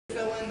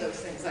Fill in those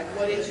things, like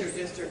what is your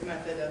district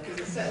method of, because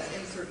it says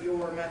insert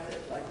your method,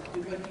 like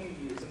what do you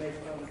use, and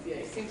they've gone with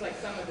it seems like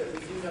some of it we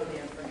do know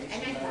the information.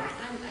 And I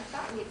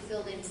thought we had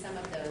filled in some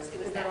of those. It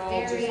was they're that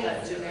all very just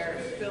that generic,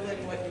 fill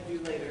in what you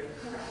do later.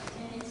 Correct.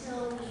 And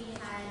until we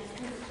had,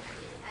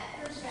 at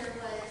first there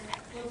was,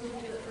 well, do we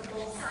do it for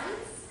both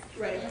sites?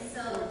 Right. And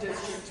so, Or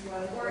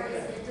district-wide. or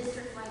is Okay. it a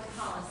district-wide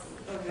policy?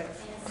 Okay.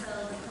 And so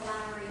the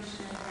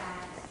collaboration of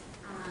that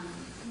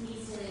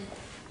needs to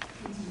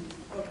continue.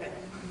 Okay.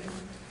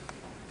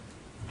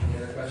 Any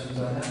other questions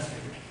on that?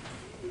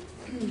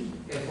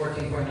 Okay,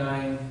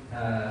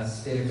 14.9,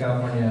 State of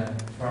California,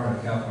 Department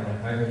of California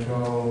Highway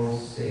Patrol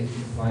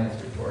Safety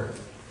Compliance Report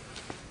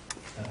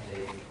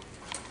update.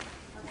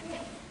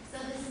 Okay, so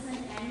this is an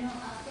annual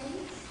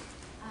update.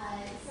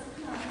 So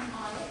an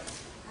audit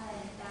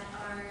that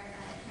our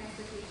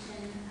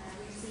transportation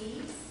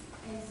receives.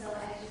 And so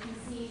as you can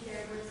see,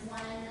 there was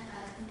one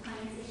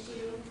compliance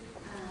issue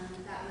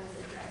that was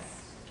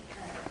addressed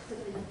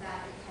quickly with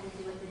that. It had to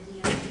do with the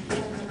DMV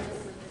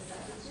notice with the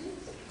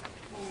substitute.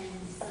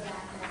 And so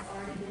that has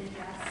already been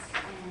addressed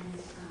and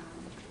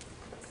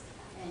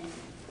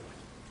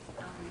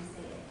how can I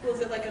say it? Was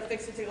it like a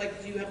fix it thing,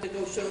 like do you have to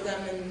go show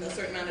them in a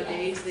certain amount of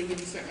days? They give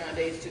you a certain amount of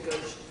days to go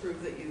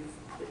prove that you've,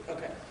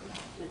 okay.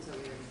 That's what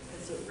we were.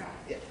 So, Right.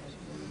 yeah. I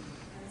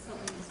was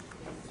hoping this would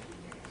be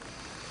here.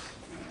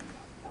 And,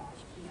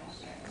 yeah,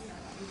 sure.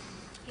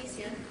 He's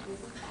here.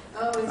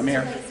 Oh, I'm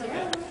here.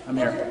 I'm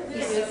here.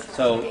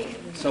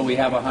 So we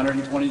have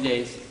 120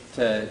 days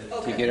to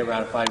get it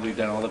ratified. We've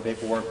done all the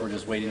paperwork. We're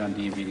just waiting on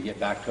DMV to get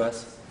back to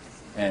us,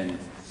 and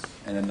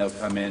then they'll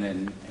come in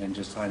and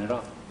just sign it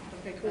off.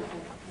 Okay, cool.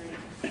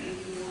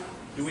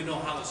 Do we know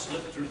how to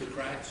slip through the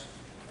cracks?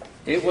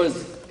 We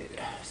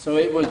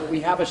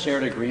have a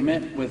shared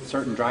agreement with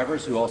certain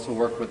drivers who also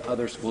work with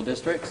other school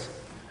districts,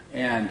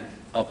 and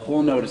a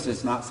pull notice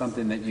is not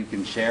something that you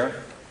can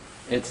share.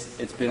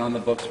 It's been on the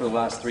books for the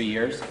last 3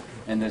 years,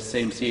 and this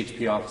same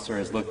CHP officer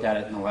has looked at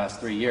it in the last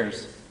 3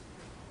 years,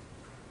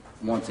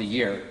 once a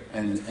year,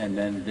 and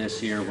then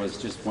this year was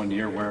just 1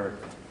 year where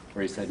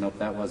he said, nope,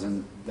 that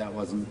wasn't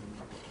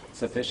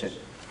sufficient,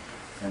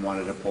 and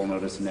wanted a pull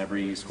notice in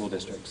every school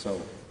district.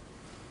 So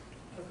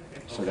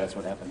that's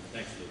what happened.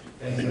 Thanks, Luke.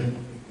 Thanks, Luke.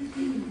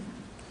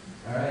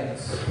 All right,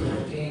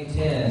 14.10,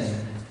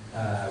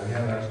 we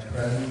have a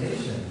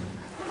presentation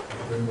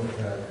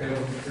of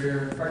Critical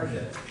Career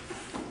Partnership.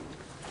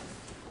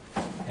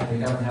 And we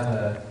don't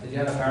have did you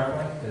have a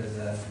PowerPoint? Because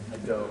I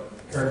don't.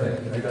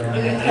 Perfect.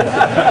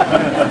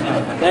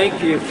 Thank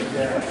you.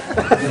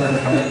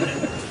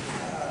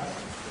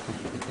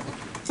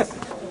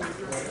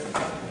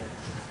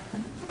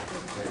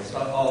 So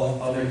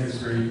I'll make this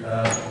brief.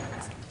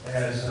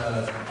 As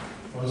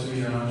most of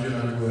you know, I'm Jim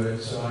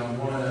Underwood, so I'm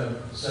one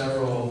of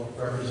several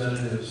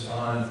representatives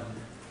on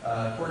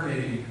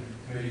coordinating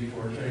committee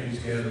for Trinity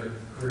Together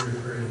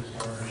Career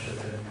Partnership.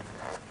 And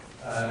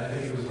I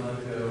think it was a month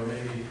ago,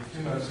 maybe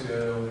 2 months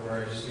ago,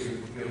 where I just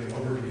gave an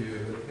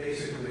overview. But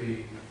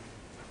basically,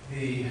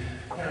 the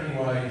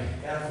countywide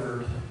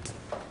effort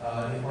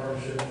in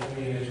partnership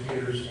between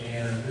educators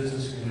and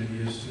business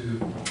community is to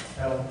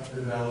help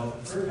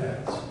develop career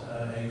paths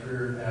and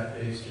career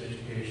path-based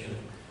education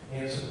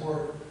and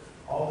support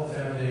all the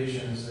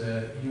foundations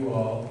that you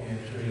all in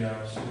Trinity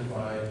Alps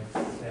Unified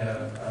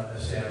have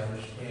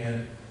established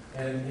and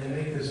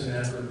make this an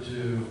effort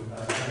to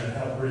kind of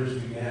help bridge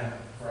the gap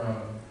from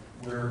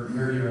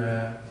where you're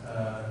at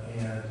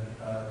and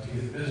to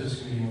get the business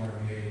community more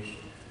engaged.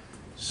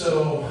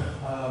 So,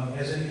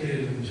 as indicated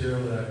in the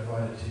material that I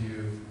provided to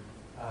you,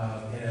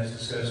 and as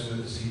discussed with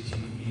the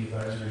CTE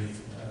advisory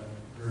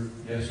group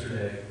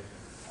yesterday,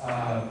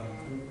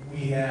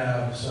 we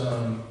have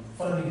some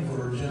funding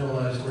for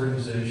generalized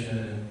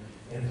organization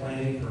and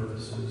planning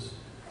purposes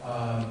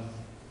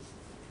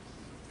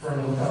from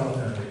the Locale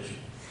Foundation.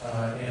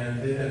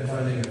 And they've been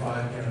funding a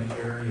 5-county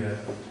area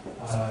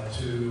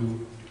to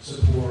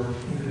support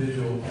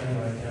individual county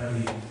by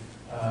county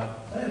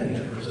planning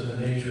efforts of the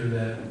nature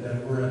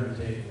that we're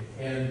undertaking.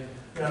 And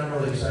I'm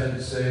really excited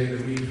to say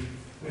that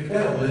we've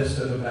got a list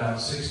of about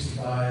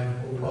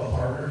 65 what we call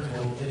partners,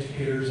 both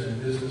educators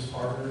and business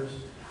partners,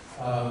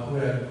 who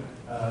have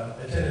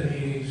attended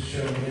meetings,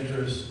 shown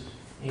interest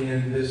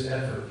in this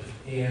effort.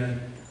 And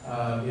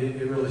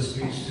it really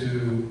speaks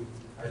to,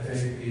 I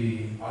think,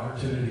 the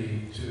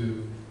opportunity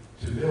to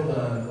build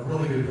on a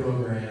really good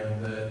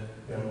program that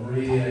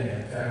Maria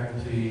and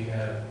faculty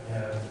have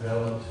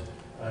developed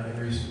in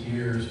recent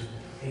years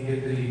and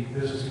get the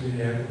business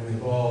community actively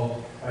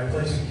involved by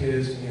placing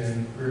kids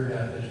in career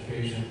path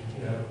education,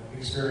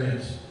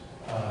 experience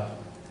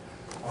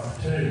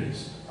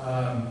opportunities.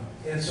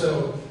 And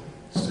so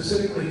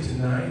specifically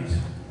tonight,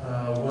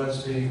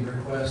 what's being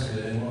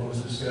requested and what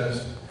was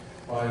discussed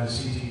by the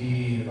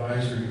CTE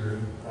advisory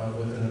group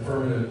with an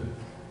affirmative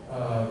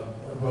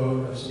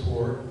vote of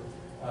support,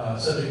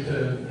 subject to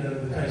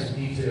the kinds of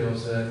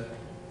details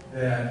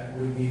that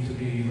would need to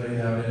be laid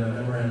out in a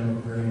memorandum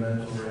of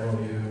agreement or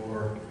MOU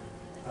or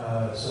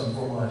some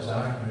formalized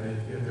document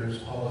if there's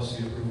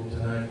policy approval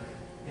tonight,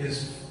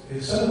 is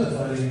is some of the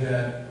funding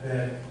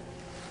that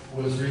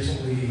was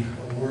recently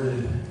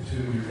awarded to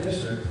your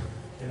district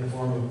in the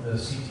form of the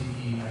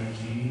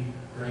CTE-IG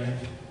grant.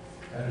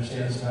 I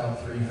understand it's about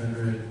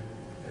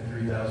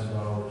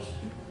 $303,000.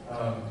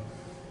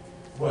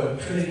 What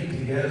Trinity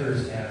Together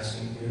is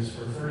asking is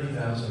for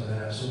 $30,000 of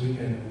that so we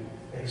can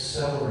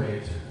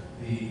accelerate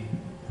the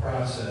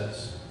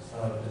process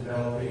of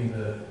developing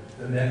the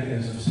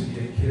mechanisms to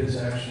get kids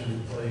actually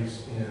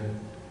placed in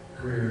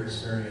career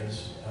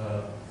experience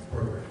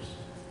programs.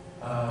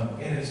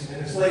 And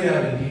it's laid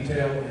out in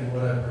detail in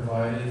what I've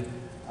provided.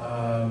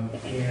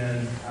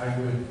 And I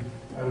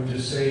would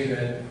just say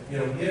that,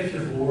 if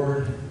your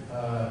board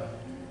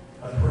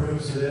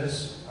approves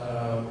this,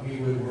 we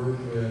would work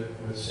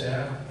with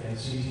staff and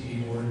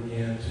CTE board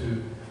again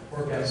to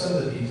work out some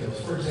of the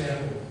details. For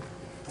example,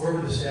 where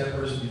would the staff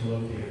person be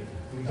located?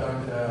 We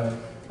talked about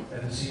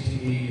at the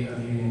CTE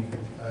meeting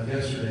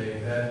yesterday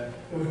that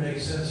it would make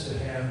sense to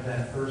have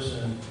that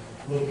person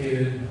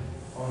located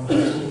on the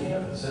high school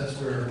campus. That's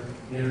where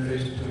the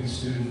interface between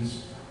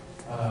students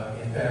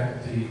and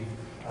faculty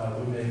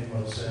would make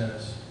most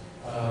sense.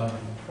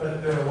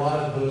 But there are a lot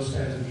of those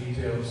kinds of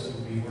details that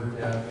would be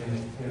worked out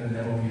in an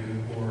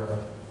MOU or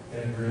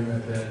an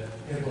agreement that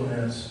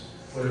implements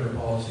whatever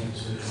policy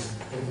decision,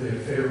 hopefully a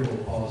favorable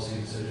policy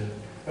decision.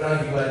 But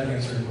I'd be glad to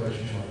answer any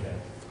questions you might have.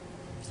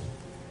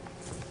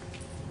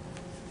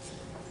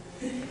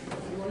 You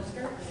want to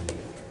start?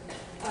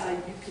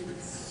 You can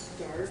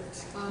start.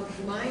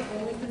 My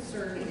only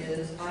concern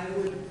is I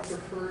would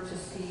prefer to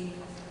see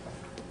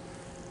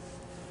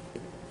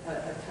a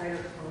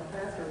tighter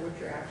contract or what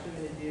you're actually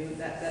going to do.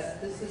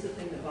 This is the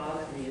thing that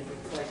bothers me is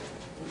it's like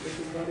if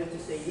we voted to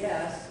say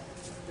yes,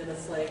 then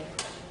it's like,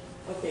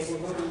 okay, we're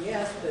voting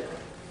yes, but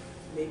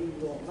maybe we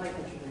won't like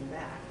what you bring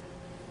back.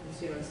 You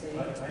see what I'm saying?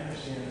 I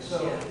understand.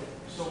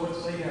 So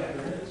what's laid out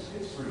there,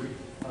 it's free,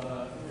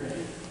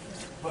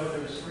 but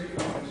there's three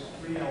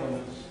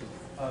elements,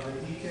 the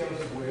details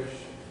of which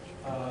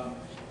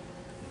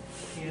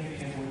can be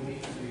and will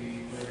need to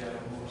be laid out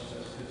with more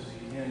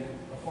specificity in a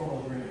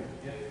formal agreement,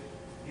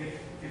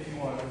 if you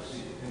want to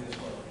proceed in this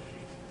language.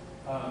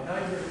 And I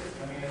agree.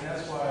 And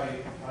that's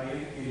why I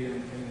indicated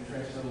in the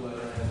transmittal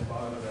letter at the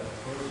bottom of that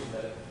proposal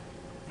that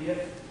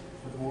if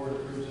the board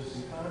approves this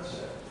in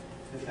concept,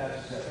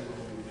 that's exactly what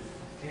we would do.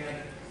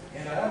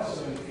 And I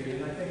also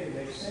indicated, and I think it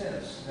makes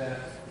sense, that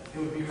it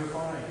would be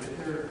refined. If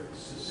there are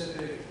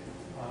specific,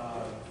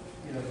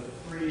 the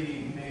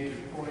three major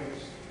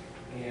points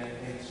and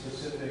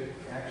specific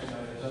action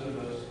items under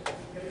those,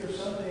 if there's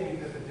something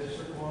that the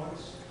district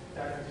wants,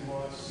 faculty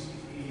wants,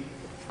 CTE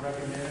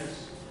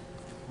recommends,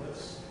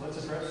 let's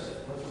address it.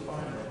 Let's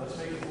refine it. Let's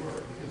make it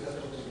work because that's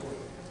what's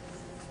important.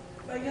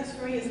 But I guess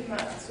for me, isn't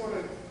that sort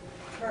of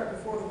cart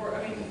before the horse?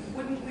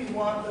 Wouldn't we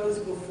want those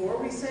before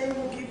we say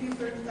we'll give you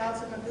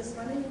 $30,000 of this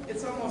money?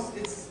 It's almost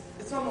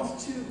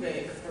too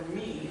vague for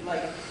me.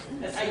 Like,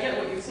 I get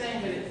what you're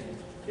saying, but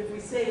if we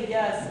say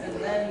yes and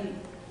then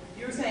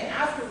you're saying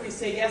after we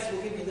say yes,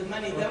 we'll give you the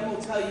money, then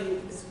we'll tell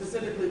you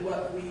specifically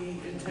what we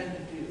intend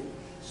to do.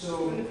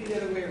 So wouldn't it be the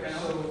other way around?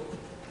 So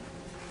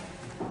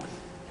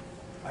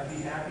I'd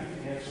be happy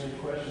to answer any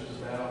questions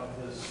about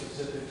the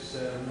specifics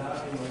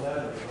not in the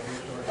letter, but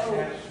which are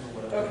attached to the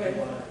letter. Okay.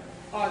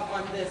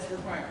 On this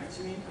requirement,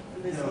 you mean?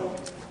 This No. whole...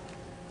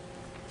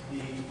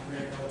 The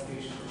grant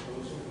allocation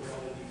proposal with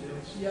all the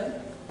details. Yeah.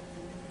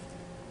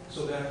 So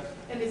that.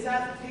 And is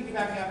that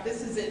piggybacking off?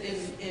 This is it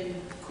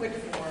in quick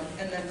form,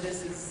 and then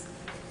this is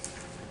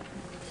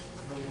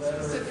The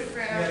letter. specific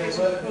grant Yeah,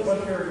 application the proposal.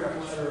 one paragraph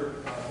letter,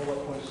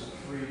 bullet points of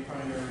three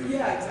primary.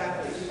 Yeah,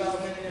 exactly.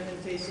 Development and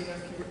implementation of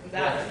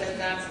that, Right. then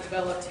that's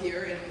developed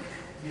here, and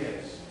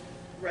Yes.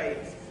 right.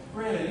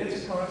 Granted,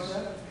 it's a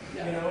concept,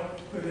 Yeah.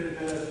 could it have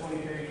been a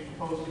 20-page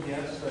proposal?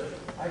 Yes, but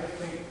I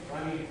think,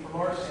 from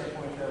our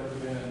standpoint, that would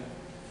have been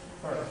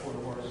cart before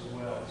the horse as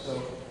well.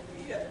 So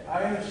Yeah.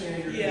 I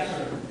understand your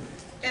concern.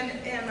 And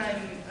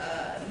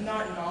I'm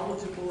not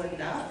knowledgeable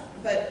enough,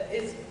 but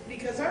it's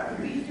because aren't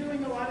we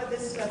doing a lot of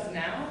this stuff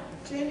now,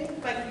 Jamie?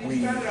 Like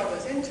you started all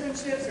those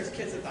internships, there's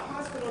kids at the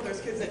hospital,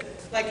 there's kids at,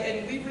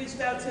 and we've reached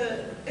out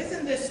to,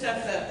 isn't this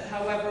stuff that,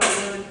 however,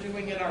 we're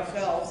doing it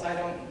ourselves, I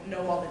don't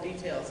know all the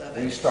details of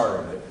it. We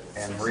started it,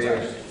 and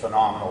Rhea's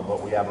phenomenal,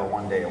 but we have her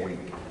 1 day a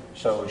week.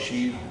 So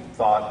she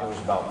thought it was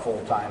about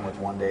full-time with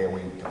 1 day a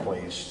week to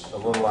place a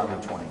little under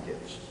 20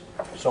 kids.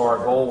 So our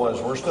goal was,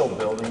 we're still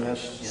building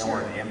this,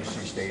 we're in the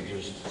embassy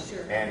stages.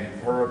 Sure. And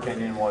her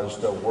opinion was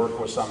to work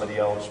with somebody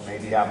else,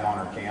 maybe have them on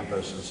our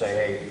campus and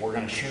say, hey, we're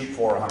going to shoot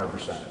for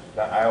 100%.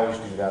 I always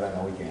do that, I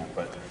know we can't,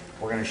 but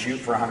we're going to shoot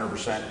for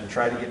 100% and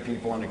try to get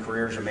people into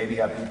careers and maybe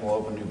have people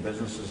open new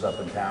businesses up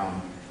in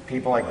town.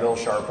 People like Bill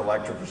Sharp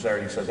Electric was there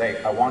and he says,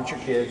 hey, I want your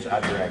kids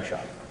at your ag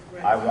shop.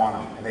 Right. I want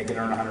them, and they can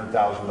earn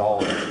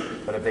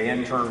 $100,000. But if they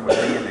intern with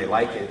me and they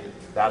like it,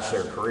 that's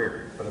their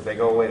career. But if they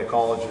go away to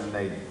college and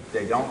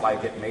they don't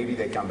like it, maybe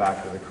they come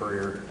back to the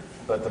career.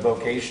 But the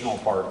vocational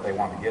part, they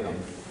want to get them.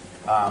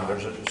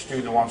 There's a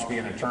student who wants to be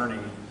an attorney,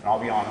 and I'll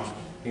be honest,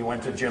 he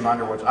went to Jim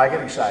Underwood's. I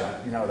get excited,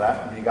 you know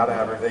that, and you got to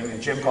have everything.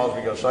 And Jim calls me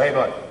and goes, so hey,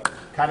 bud,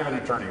 kind of an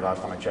attorney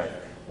last time I checked.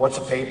 What's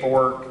the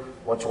paperwork?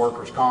 What's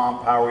workers'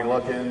 comp? How are we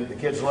looking? The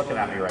kid's looking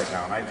at me right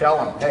now. And I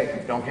tell them,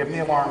 hey, don't give them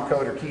the alarm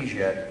code or keys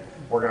yet.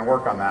 We're going to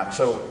work on that.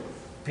 So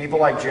people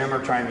like Jim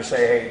are trying to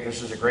say, hey,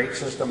 this is a great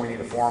system. We need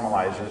to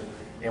formalize it.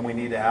 And we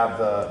need to have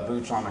the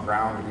boots on the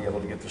ground to be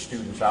able to get the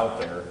students out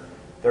there.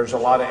 There's a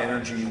lot of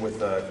energy with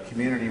the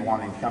community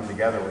wanting to come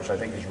together, which I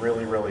think is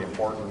really, really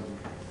important.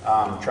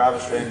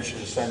 Travis Finch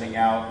is sending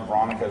out, and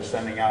Veronica is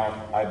sending out,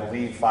 I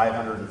believe,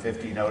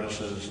 550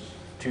 notices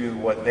to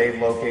what they've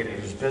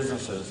located as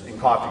businesses in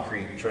Coffee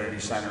Creek, Trinity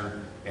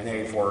Center, in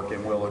Hayfork,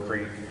 and Willow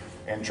Creek,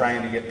 and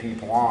trying to get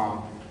people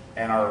on.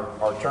 And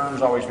our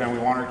term's always been, we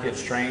want our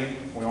kids trained,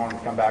 we want them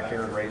to come back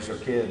here and raise their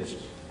kids.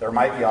 There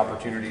might be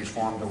opportunities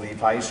for them to leave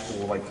high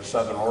school, like the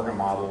Southern Oregon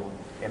model,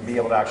 and be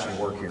able to actually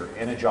work here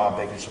in a job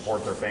they can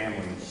support their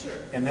families. Sure.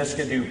 And this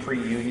could do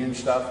pre-union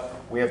stuff.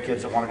 We have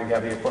kids that want to do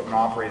heavy equipment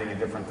operating and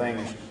different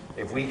things.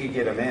 If we could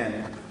get them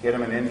in, get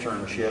them an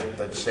internship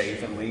that's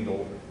safe and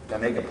legal,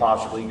 then they could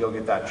possibly go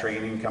get that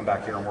training, come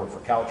back here and work for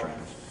Caltrans.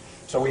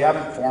 So we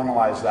haven't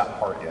formalized that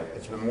part yet.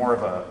 It's been more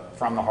of a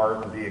from the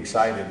heart and be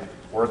excited.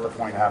 We're at the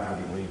point of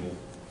having to be legal.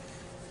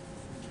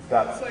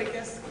 So I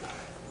guess,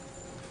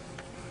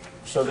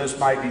 So this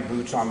might be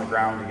boots on the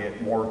ground to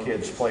get more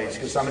kids placed,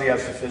 because somebody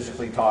has to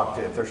physically talk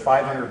to, if there's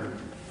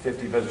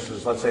 550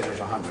 businesses, let's say there's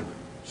 100,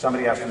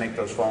 somebody has to make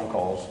those phone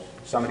calls.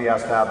 Somebody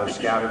has to have a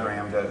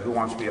scattergram to who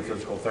wants to be a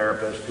physical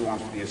therapist, who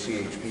wants to be a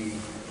CHP,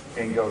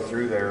 and go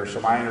through there. So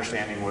my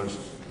understanding was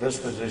this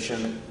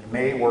position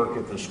may work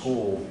at the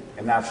school,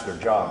 and that's their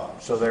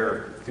job. So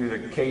they're, through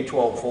the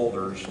K-12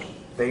 folders,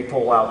 they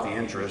pull out the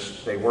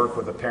interest, they work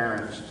with the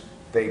parents,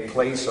 they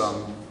place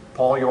them.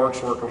 Paul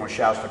York's working with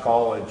Shasta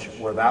College,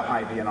 where that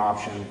might be an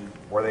option,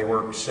 where they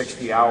work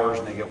 60 hours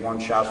and they get one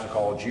Shasta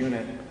College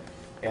unit,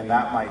 and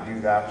that might do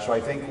that. So I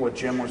think what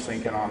Jim was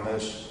thinking on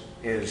this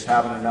is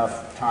having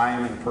enough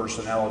time and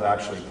personnel to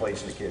actually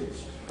place the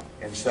kids,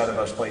 instead of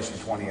us placing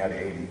 20 out of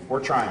 80. We're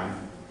trying,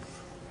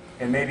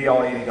 and maybe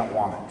all 80 don't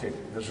want it too.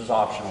 This is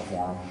optional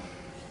for them.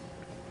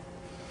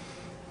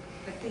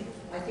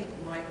 I think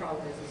my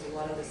problem is a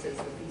lot of this is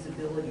the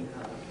feasibility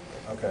of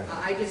it. Okay.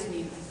 I just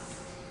need,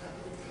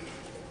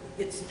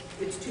 it's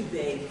too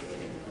vague.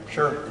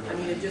 Sure. I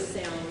mean, it just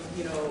sounds,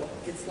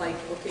 it's like,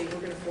 okay, we're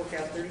gonna fork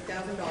out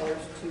 $30,000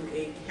 to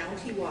a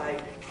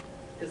county-wide,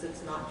 because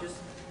it's not just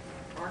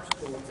our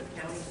school, it's a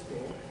county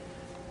school.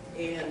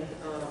 And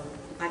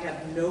I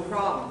have no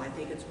problem, I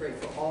think it's great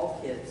for all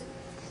kids,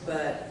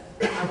 but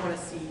I wanna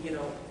see,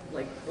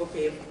 like,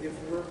 okay, if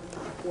we're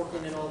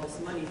forking in all this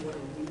money, what are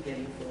we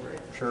getting for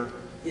it? Sure.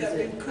 Is that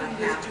we it a couldn't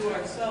just half? do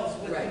ourselves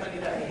with the Right. money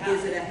that we have.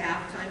 Is it a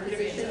half-time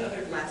Giving it to position?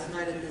 other Last people.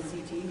 night at the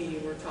CT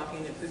meeting, we were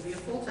talking, it could be a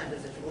full-time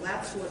position. Well,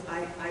 that's what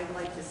I'd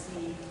like to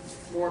see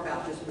more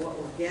about, just what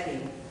we're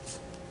getting.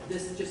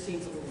 This just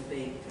seems a little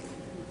vague to me.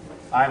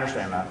 I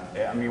understand that.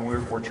 I mean,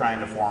 we're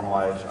trying to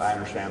formalize. I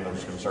understand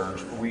those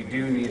concerns. We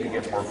do need to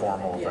get more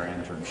formal with our Is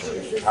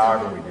internships, this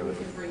however we something do we it.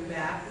 can bring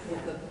back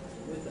with a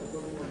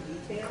little more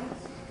details?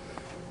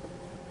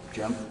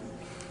 Jim?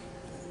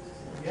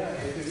 Yeah,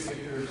 if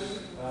there's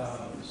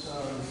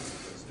some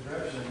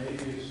direction,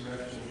 maybe it's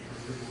direction for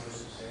your board to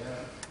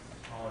staff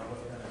on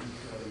what kind of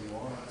detail you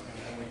want, and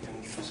then we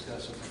can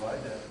discuss and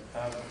provide that.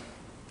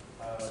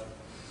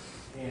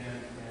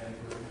 And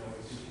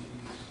with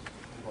CTE's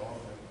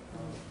involvement.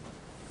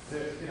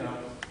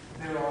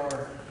 There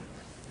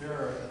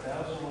are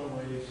 1,001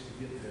 ways to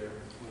get there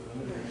with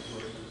limited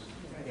resources,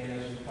 and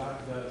as we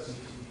talked about at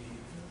CTE,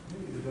 we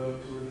need to devote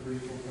 2 or 3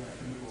 full-time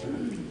people.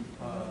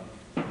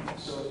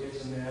 So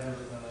it's a matter of,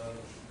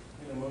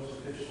 most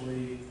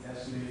officially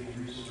estimating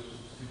resources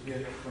to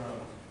get from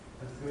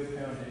a good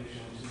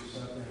foundation to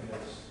something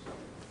that's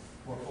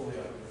more fully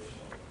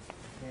operational.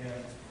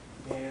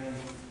 And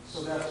so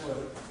that's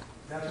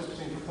what's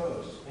being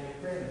proposed. And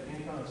granted,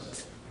 in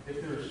concept,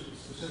 if there's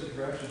specific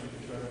direction, we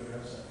can try to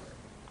address that.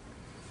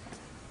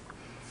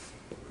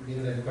 The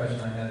other question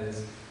I had is,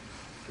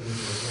 for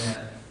this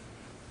grant,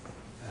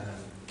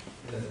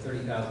 the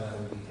 30,000 that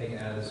would be taken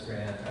out of this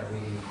grant, are we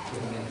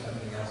giving it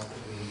something else that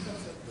we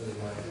really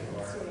want to do?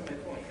 That's sort of my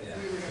point. Yeah, If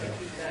we were gonna so-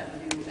 keep that and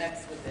do X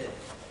with it,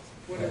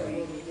 what are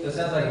we? So it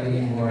sounds like we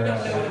need more. We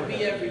don't know it'll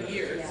be every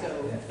year, Yeah. so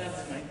Yeah. that's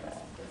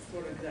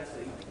sort of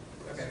exactly.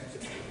 Okay.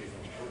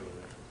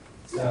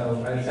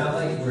 So it sounds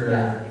like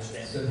we're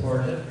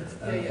supportive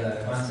of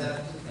the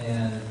concept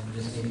and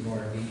just need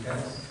more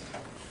details.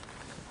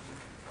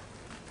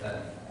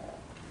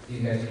 Do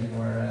you guys need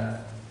more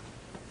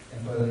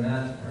info than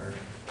that, or?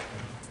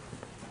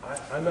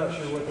 I'm not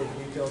sure what those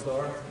details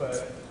are,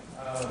 but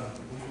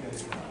we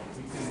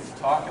can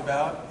talk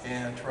about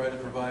and try to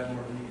provide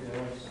more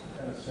details,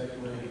 kind of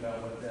speculate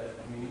about what that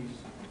means.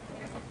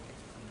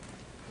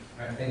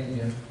 All right, thank you,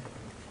 Jim.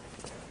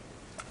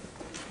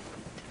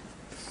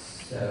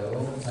 So,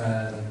 I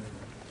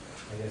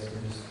guess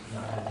we're just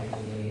not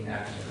taking any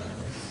action on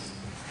this.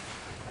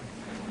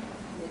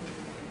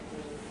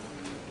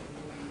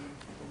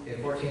 Okay,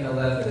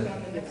 1411. Put it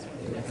on the next one.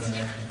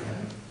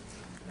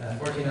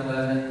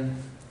 1411,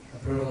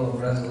 approval of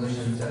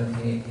Resolution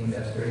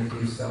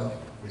 1718-32,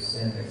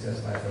 self-rescind excess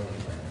liability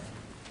plan.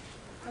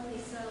 Okay,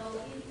 so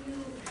if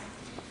you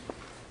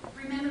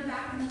remember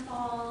back in the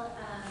fall,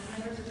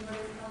 members of the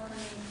Northern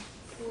California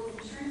Schools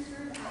Insurance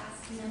Group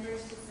asked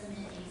members to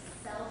submit a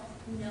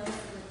self-notice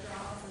of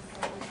withdrawal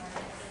from our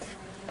excess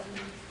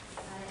liability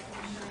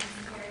insurance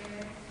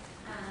carrier.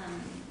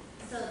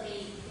 So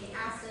they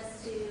asked us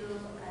to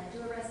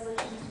do a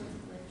resolution to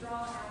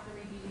withdraw after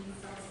reviewing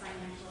Self's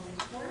financial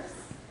reports.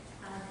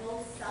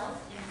 Both Self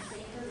and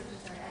Safer, which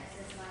is our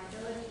excess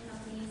liability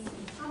companies,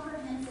 made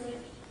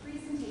comprehensive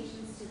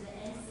presentations to the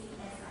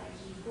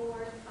NCSIG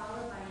board,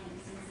 followed by an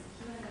extensive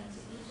Q&A to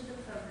each of the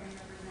program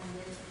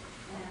representatives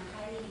and a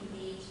highly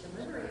engaged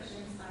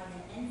deliberations by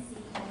the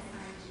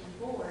NCSIG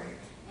board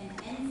and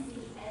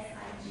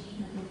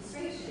NCSIG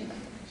administration.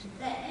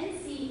 The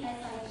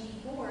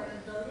NCSIG board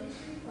voted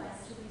to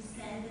request to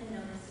rescind the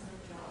notice of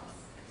withdrawals.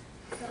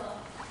 So,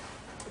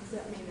 Does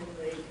that mean that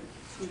they?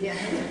 Yeah.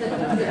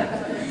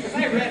 Because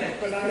I read it,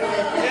 but I don't,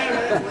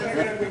 yeah, we're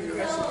going to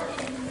be so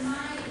questioning.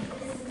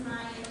 this is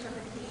my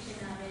interpretation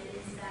of it,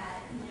 is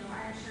that,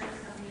 our insurance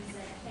company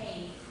said,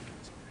 hey,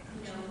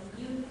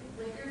 you,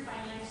 with your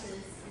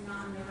finances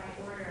not in the right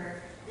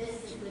order, this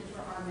is good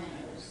for our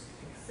members.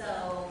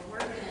 So we're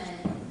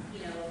gonna,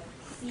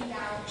 seek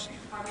out,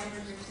 our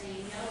members are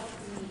saying, no,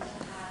 we need to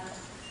have,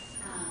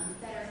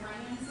 better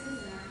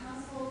finances in our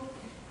household.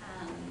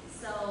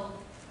 So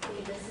they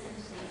listened,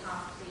 they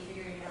talked, they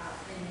figured it out,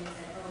 and they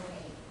said,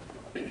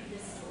 okay,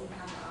 this is what we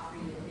have to offer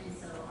you. And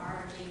so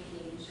our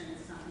JPA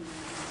insurance company,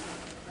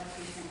 let's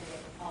resend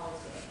it all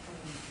to it.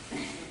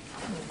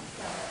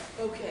 So,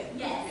 Okay.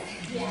 yes,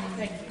 yeah.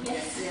 Thank you.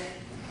 Yes.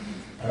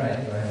 All right,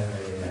 do I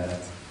have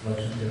a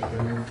motion to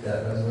approve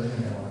that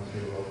resolution? And we'll do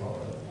a roll call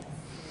vote.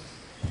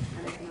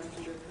 I make a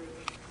motion to approve.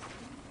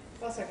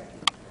 One second.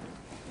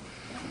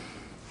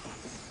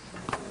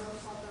 Roll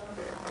call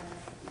vote,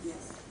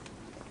 Yes.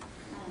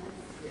 and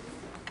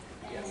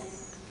Yes.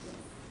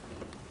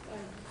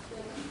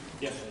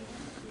 Yes.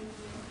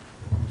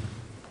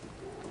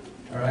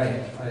 All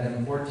right,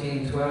 item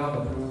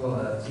 1412, approval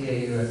of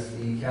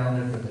TAUSD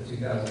calendar for the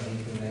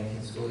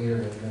 2018-19 school year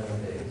with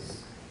minimum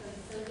days.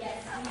 So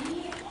yes,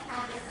 we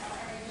had this on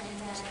our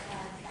agenda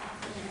back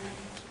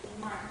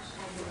in March,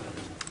 I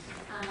believe.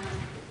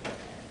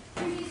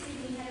 Previously,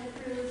 we had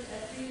approved a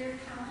 3-year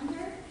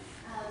calendar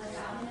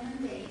without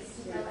minimum days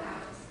to go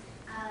out.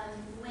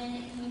 When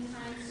it came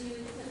time to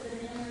put the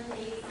minimum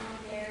days on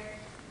there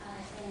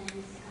and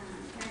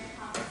parent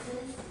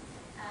conferences,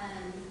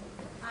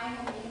 I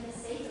had made a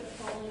mistake of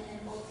pulling an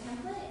old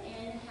template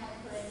and had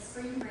put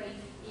spring break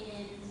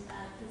in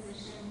a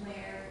position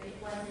where it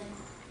wasn't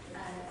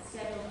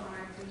scheduled on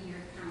our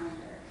 3-year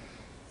calendar.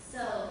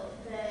 So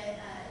the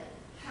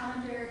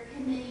calendar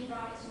committee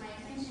brought it to my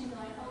attention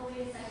going, oh,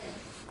 wait a second,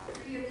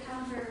 3-year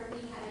calendar, we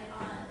had it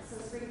on, so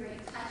spring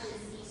break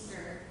touches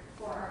Easter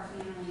for our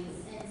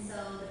families. And so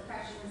the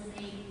pressure was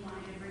made, we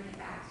wanted to bring it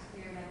back to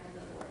clear it up with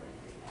the board and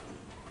everybody.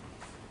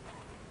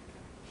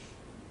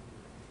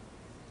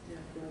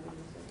 Yeah, do I want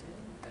to say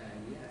that?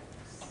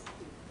 Yes.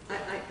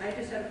 I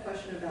just had a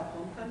question about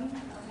homecoming.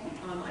 Okay.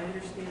 I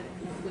understand it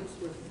conflicts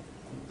with,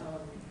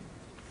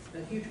 a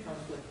huge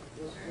conflict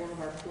with one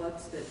of our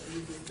clubs that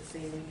uses the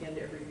same weekend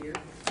every year.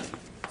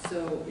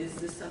 So is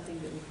this something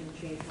that we can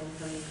change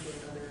homecoming to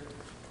another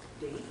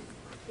date?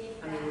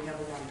 If I mean, we that, have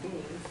a lot of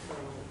games, so.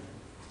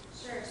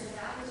 sure, so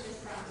that was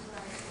just brought to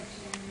our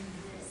attention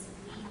this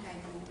week,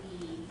 I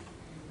believe,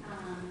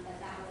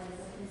 that was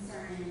a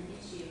concern and an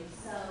issue.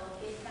 So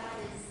if that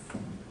is,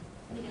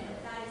 if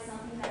that is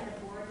something that the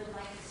board would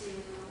like to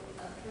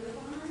approve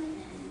on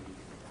and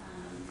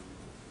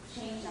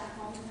change that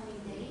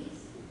homecoming date.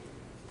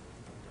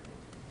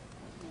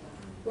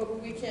 Well,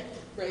 but we can't,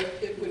 right,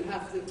 we'd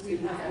have to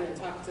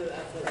talk to the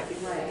athletic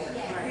people.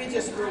 Yeah. We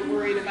just were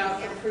worried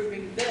about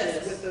approving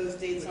this with those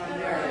dates on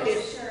there.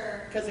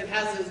 Sure. Because it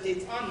has those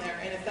dates on there,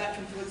 and if that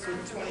conflicts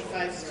with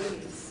 25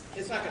 students,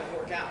 it's not going to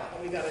work out,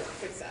 and we got to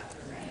fix that.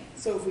 Right.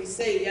 So if we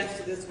say yes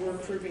to this, we're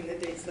approving the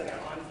dates that are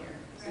on here.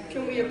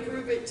 Can we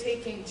approve it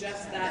taking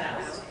just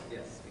that out?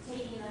 Yes.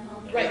 Taking the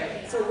homecoming.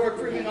 Right, so we're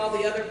approving all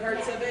the other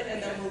parts of it,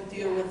 and then we'll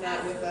deal with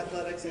that with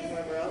athletics and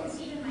whoever else.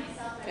 Even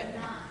myself, Okay.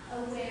 I'm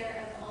not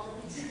aware of all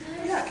the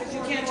particulars. Yeah, because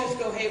you can't just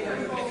go haywire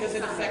with it, because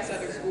it affects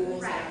other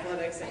schools and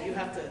athletics, and you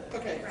have to,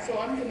 okay, so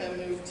I'm gonna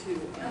move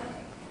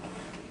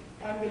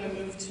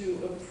to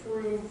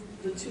approve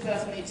the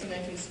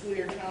 2018-19 school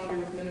year calendar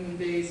with minimum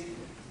days,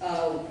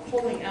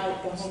 pulling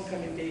out the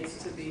homecoming dates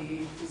to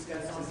be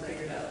discussed and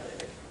figured out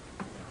later.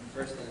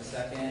 First and a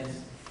second,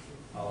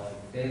 all in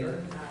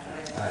favor?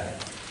 Aye.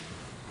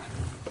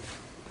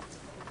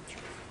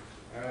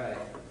 All right,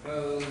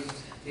 proposed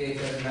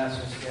DHS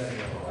master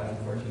schedule,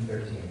 item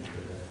 1413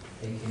 for the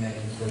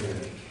 18-19 school year.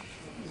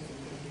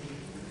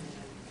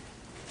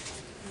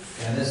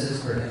 And this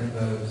is for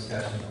info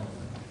discussion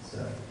only,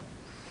 so.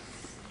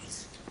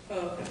 Oh,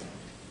 okay.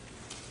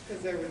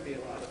 Because there would be a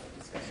lot of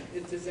discussion.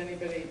 Does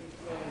anybody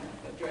want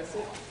to address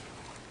it?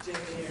 Jimmy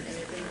or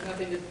anything?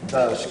 Nothing to.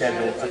 The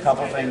schedule, a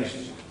couple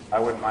things I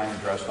wouldn't mind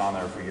addressed on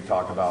there if we could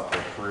talk about the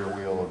career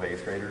wheel of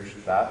eighth graders.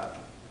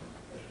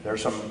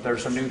 There's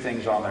some new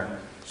things on there.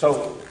 So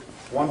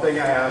one thing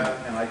I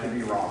have, and I could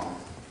be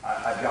wrong,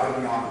 I've got to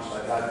be honest,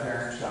 I've had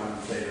parents come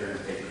and say they're going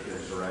to take their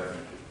kids already.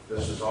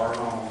 This is our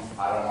home,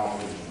 I don't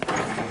want to lose them.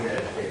 We need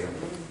to educate them.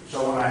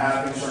 So when I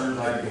have concerns,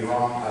 I could be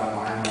wrong, I don't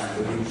mind when I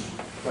lose.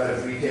 But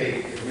if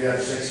we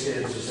have 6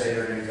 kids to say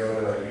they're going to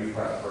go to a U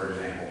prep, for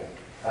example,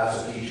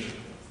 that's a teacher.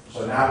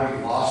 So now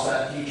we've lost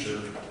that teacher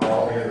for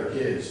all the other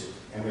kids,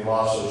 and we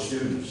lost those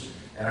students.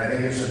 And I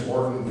think it's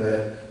important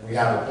that we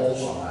have a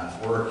pulse on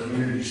that. We're a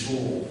community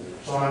school.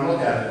 So when I look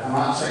at it, I'm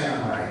not saying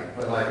I'm right,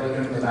 but like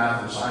looking at the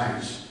math and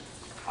science,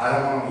 I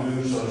don't want to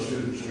lose those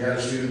students. We had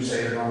a student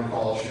say they're going to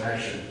College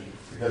Connection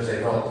because they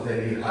felt that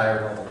they needed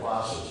higher level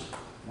classes.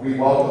 We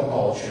welcome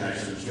College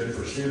Connection, it's good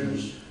for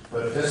students,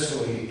 but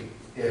fiscally,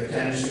 if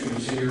 10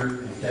 students here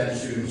and 10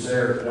 students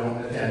there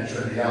don't attend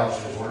Trinity Alps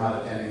because we're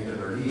not attending to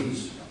their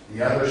needs,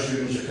 the other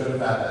students that could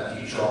have had that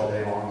teacher all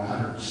day long,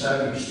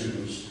 170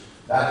 students,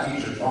 that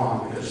teacher's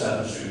gone because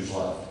 7 students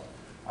left.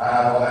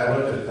 I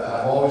looked at that.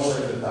 I've always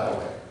looked at it that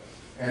way.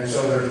 And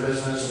so there's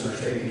business and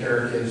there's taking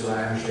care of kids, and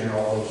I understand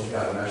all those have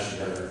got to mesh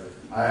together.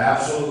 I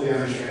absolutely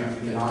understand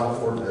if we cannot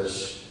afford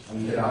this,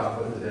 and we cannot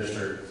put the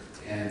district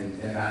in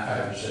that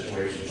type of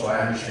situation. So I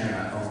understand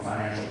that from a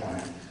financial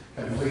point.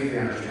 Completely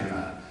understand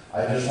that.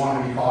 I just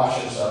want to be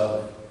cautious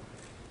of,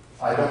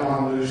 I don't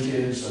want to lose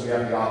kids that we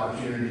have the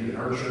opportunity to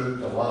nurture,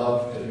 to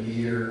love, to be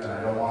here, and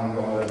I don't want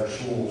them going to other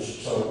schools.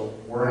 So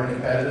we're in a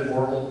competitive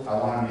world. I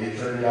want to be at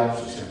Trinity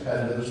Alps as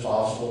competitive as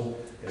possible.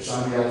 If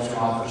somebody else can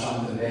offer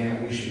something, dang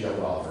it, we should be able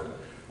to offer it.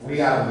 We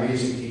have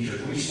amazing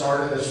teachers. We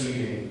started this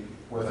meeting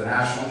with a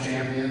national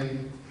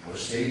champion, with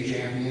state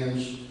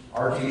champions.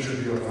 Our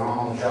teachers do a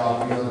phenomenal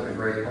job. We live in a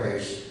great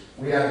place.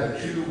 We have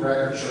the 2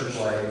 record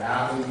searchlight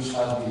athletes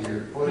of the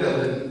year.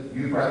 Foothill didn't,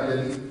 UPrep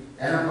didn't,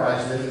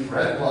 Enterprise didn't,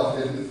 Red Bluff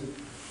didn't.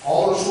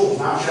 All the schools,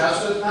 Mount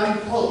Shasta, not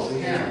even close,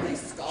 we hammered.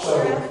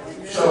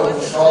 So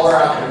scholar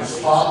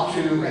athletes, top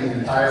 2 in the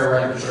entire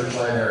record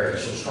searchlight area.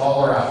 So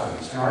scholar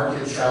athletes, and our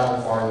kids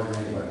travel farther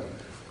than anybody.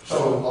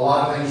 So a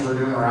lot of things we're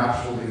doing are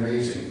absolutely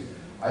amazing.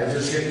 I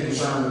just get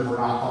concerned that we're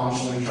not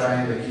constantly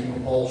trying to keep a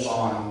pulse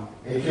on.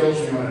 It kills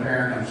me when a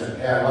parent comes in,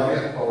 hey, I love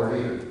you, but we're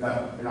leaving.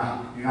 No, you're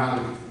not. You're not.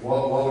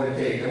 What would it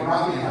take? And we're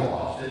not being held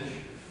hostage.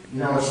 You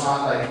know, it's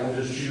not like we'll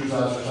just choose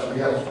us or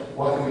somebody else.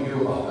 What can we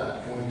do about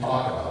that? Can we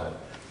talk about it?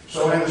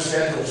 So in the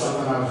schedule,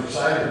 something I was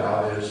excited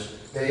about is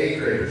the 8th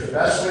graders. The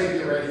best way to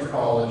get ready for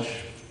college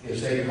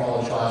is take a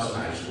college class in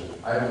high school.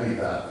 I believe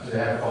that. They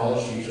have a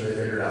college teacher, they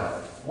figured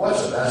out.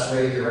 What's the best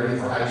way to get ready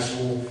for high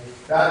school?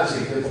 That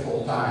is a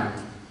difficult time.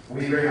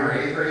 We bring our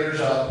 8th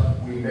graders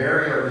up, we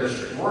vary our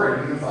district. We're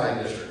a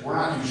unified district. We're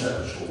not 2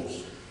 separate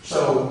schools.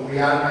 So we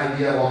had an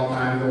idea a long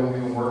time ago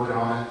when we were working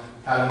on it,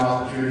 had an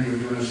opportunity of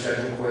doing a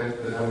schedule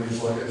quick that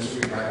nobody's looking, so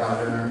we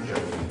got in there and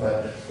joking.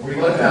 But we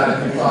looked at it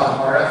and we thought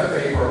our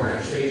FFA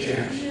program, state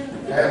champs,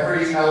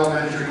 every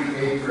elementary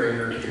 8th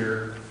grader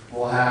here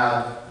will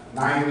have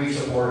 9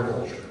 weeks of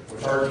horticulture,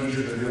 which our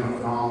teachers are doing a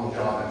phenomenal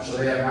job in. So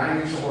they have 9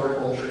 weeks of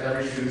horticulture,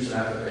 every student's an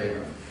FFA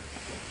room.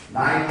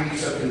 9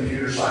 weeks of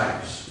computer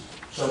science.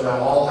 So they'll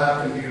all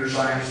have computer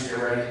science to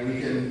get ready.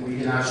 We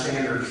can have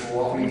standards for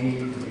what we need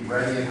to be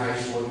ready in high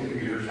school with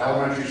computers.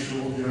 Elementary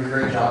school is doing a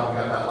great job.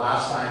 We got that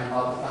last time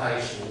up at the high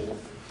school.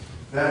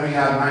 Then we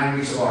have 9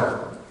 weeks of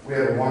art. We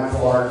have a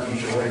wonderful art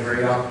teacher. What a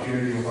great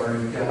opportunity with our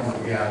new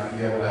film we have to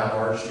be able to have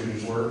art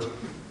students work.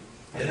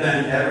 And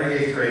then every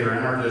 8th grader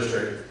in our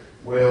district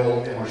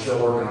will, and we're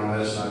still working on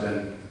this, and I've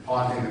been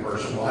haunting the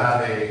person, will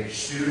have a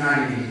student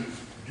ID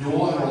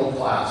dual enrolled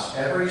class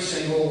every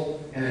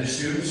single, and it's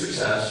student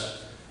success,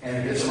 and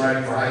it gets them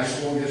ready for high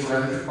school, gets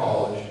them ready for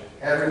college.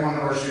 Every one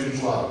of our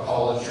students will have a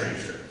college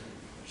transcript.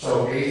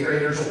 So 8th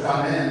graders will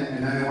come in,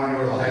 and then they want to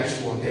go to the high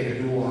school and take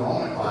a dual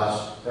enrollment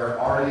class. They're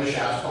already a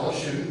Shasta College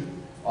student.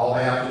 All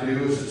they have to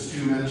do is it's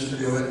 2 minutes to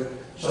do it.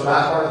 So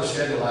that part of the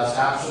schedule, that's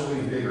absolutely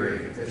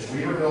invigorating. It's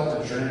we were built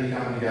in Trinity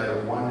coming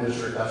together, one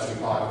district. That's what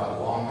we talked about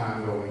a long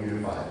time ago when we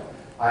unified.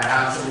 I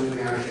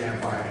absolutely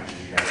understand finances,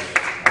 you guys.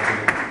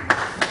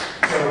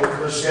 So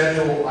the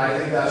schedule, I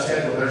think that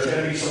schedule, there's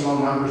going to be some low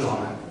numbers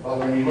on it. But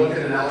when you look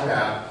at an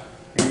LCAP,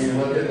 and you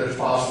look at there's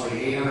possibly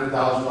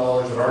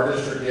 $800,000 that our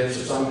district gets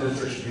that some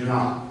districts do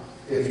not.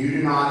 If you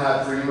do not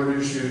have free and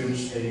reduced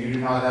students and you do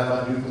not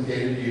have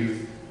unduplicated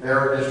youth, there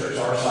are districts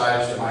our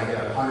size that might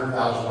get a $100,000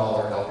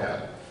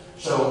 LCAP.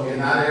 So in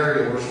that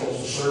area, we're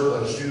supposed to serve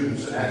those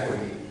students in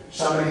equity.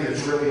 Somebody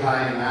that's really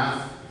high in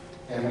math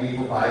and we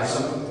provide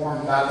something for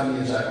them, that to me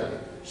is equity.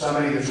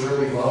 Somebody that's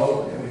really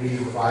low and we need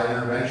to provide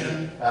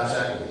intervention, that's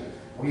equity.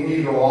 We need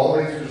to go all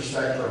the way through the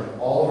spectrum.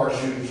 All of our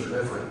students are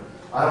different.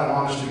 I don't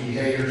want us to be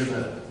haters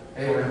that,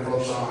 hey, we're going to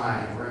focus on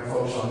high, we're going to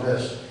focus on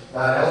this.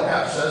 That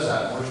LCAP says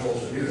that, and we're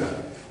supposed to do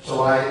that.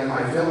 So in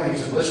my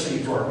feelings and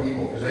listening to our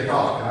people, because they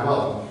talk, and I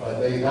love them, but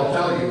they'll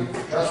tell you,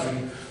 trust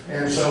me.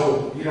 And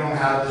so you don't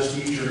have this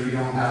teacher, you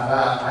don't have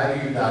that. I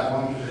view that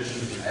one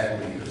position as an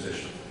equity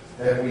position,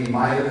 that we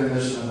might have been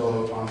missing a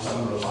vote on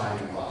some of those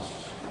high-end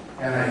classes.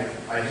 And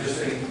I just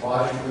think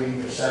logically,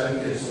 if 7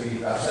 kids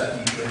leave, that's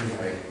that teacher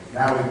anyway.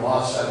 Now we've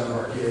lost 7 of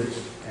our kids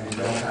and we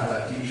don't have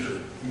that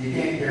teacher. You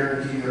can't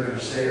guarantee they're going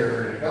to stay or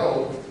they're going to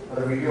go,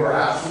 but if we do our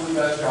absolute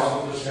best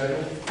job with the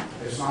schedule,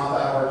 it's not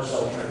that hard to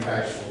sell Trinity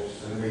High School.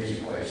 It's an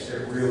amazing place.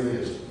 It really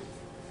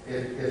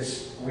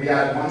is. We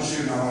had one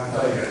student, I want to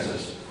tell you guys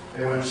this.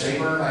 They went to St.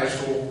 Bernard High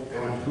School, they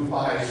went to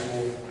Hoopa High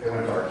School, they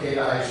went to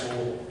Arcata High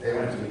School, they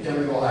went to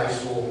McKinleyville High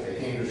School, they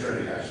came to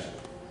Trinity High School.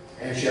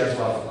 And she has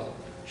love them.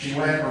 She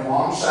went, her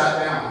mom sat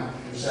down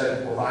and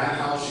said, we're buying a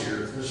house here,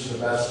 this is the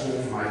best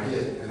school for my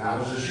kid. And that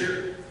was this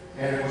year.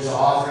 And it was the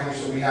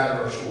offerings that we had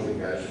at our school, you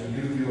guys.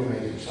 We do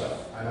amazing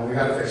stuff. I know we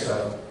got to fix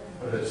stuff,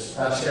 but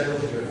that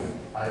schedule's a good one,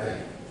 I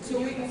think. So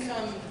we can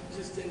come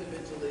just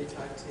individually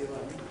talk to you.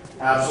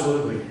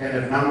 Absolutely. And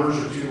if numbers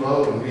are too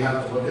low and we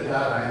have to look at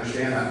that, I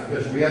understand that,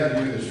 because we have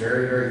to do this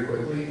very, very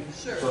quickly.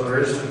 Sure. So there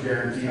isn't a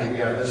guarantee that we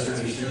have this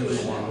many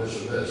students on this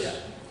or this. Yeah.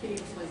 Can you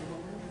explain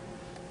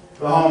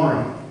The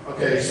homeroom.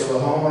 Okay, so the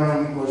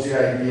homeroom was the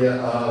idea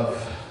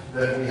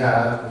that we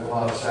had with a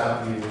lot of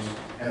staff meetings.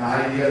 And the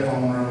idea of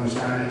homeroom was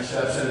kind of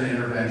steps in an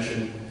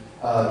intervention.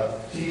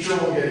 Teacher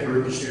will get a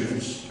group of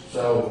students.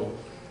 So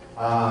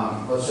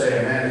let's say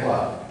Amanda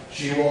Club.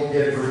 She will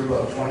get a group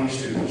of 20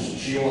 students.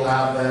 She will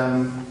have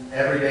them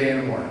every day in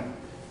the morning.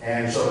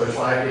 And so there's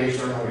 5 days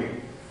during the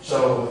week.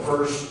 So the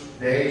first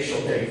day,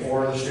 she'll take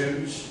 4 of the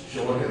students.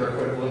 She'll look at their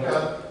quick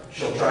lookup.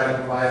 She'll try to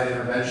provide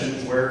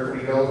interventions. Where can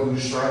we go?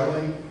 Who's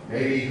struggling?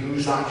 Maybe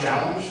who's not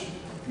challenged?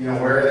 You know,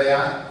 where are they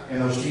at?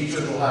 And those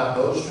teachers will have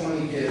those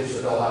 20 kids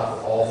that they'll have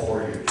for all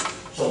 4 years.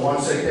 So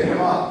once they pick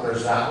them up,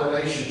 there's that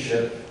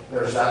relationship.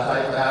 There's that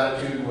type of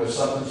attitude with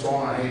something's going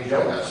on. Hey,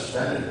 Joe got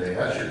suspended today.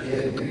 That's your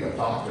kid. You need to go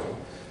talk to him.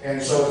 And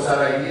so it's that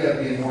idea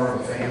of being more of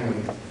a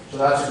family. So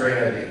that's a great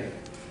idea.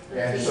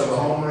 And so the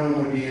homeroom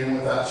would be in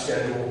with that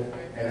schedule,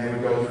 and they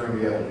would go through and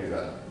be able to do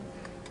that.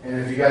 And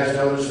if you guys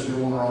notice, the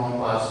dual enrollment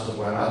classes have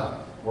went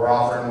up. We're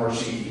offering more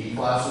CTE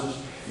classes.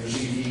 Your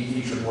CTE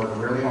teachers work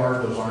really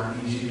hard. Those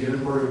aren't easy to get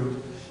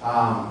improved.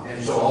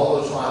 And so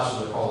all those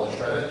classes are college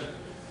credit.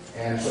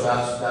 And so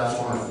that's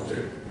wonderful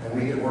too. And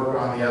we can work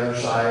on the other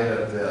side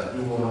of the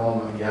dual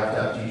enrollment. You have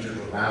to have teachers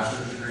with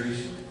master's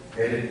degrees.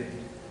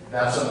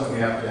 That's something we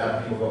have to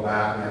have people go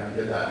back and have to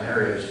get that in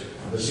areas.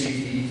 The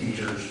CTE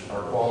teachers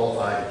are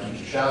qualified to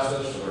teach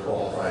Shasta, so they're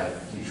qualified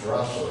to teach for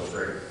us, so it's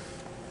great.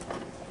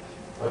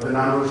 But the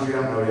numbers, we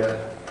don't know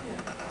yet.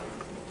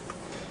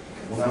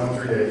 We'll know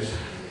in 3 days.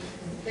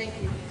 Thank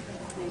you.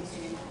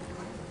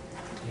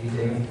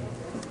 Anything?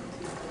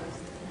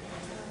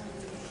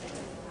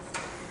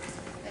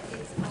 But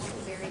it's also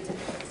very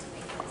difficult to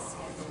make this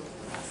schedule.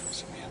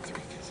 So we have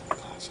 3 kids in the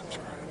class, I'm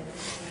sorry.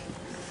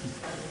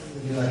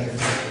 Would you like to?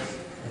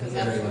 Because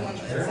that's the one that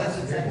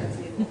says it's at the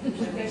table.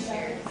 When we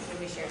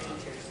share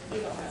teachers.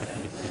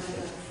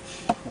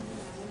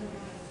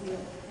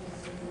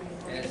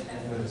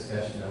 And for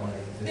discussion, I want to.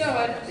 No,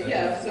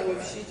 yeah, so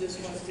if she just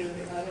wants to, I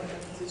don't know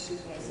if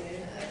she's going to say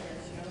it,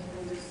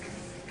 we'll just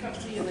come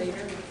to you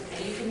later.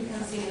 And you can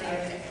come see me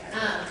later.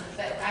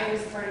 But I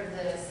was part of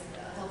the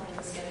helping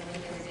with scheduling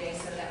the other day,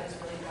 so that was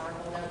really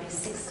powerful. There'll be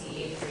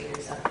 68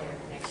 graders up there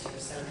next year,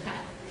 so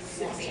that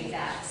will be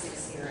that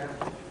 60.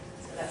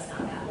 So that's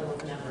not that low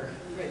of a number.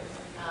 Great.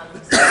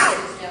 So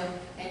there's no,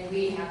 and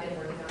we have been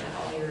working on it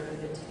all year.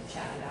 We've been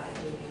chatting about it,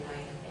 Davey and I,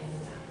 and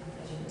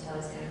as you can tell,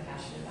 he's kind of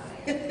passionate about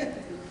it.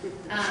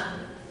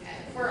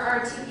 For our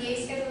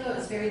TPA schedule, though,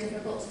 it's very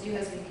difficult to do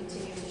as we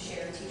continue to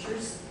share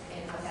teachers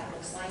and what that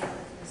looks like,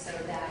 so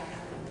that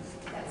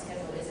that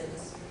schedule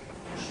isn't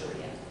sure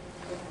yet.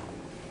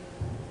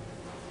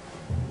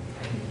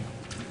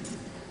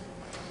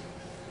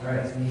 All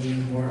right, any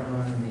more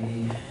on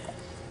the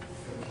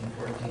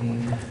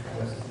 14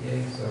 West PA,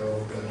 so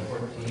go to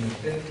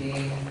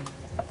 14-15,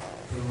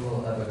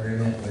 approval of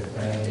agreement with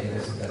Ryan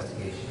Davis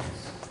Investigations.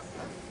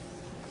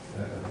 Do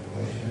I have a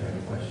motion or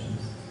any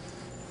questions?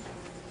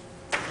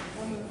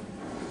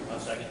 I'll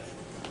second.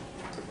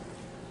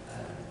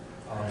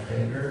 All in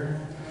favor?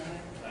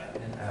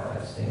 And I'll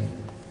abstain.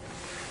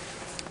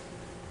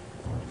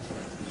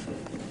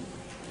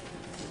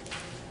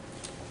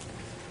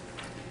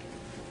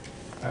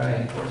 All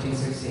right,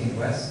 14-16,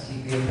 West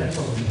TPA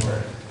Principals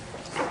Report.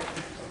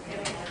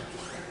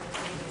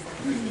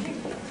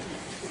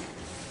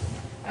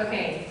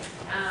 Okay,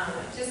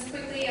 just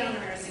quickly on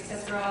our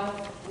success for all,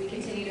 we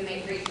continue to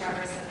make great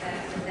progress with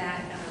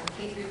that.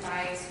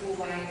 K-5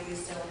 school-wide, we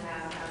still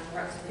have,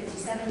 we're up to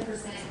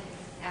 57%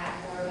 at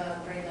or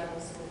above grade level,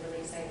 so we're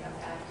really excited about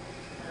that.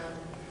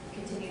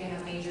 Continue to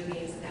have major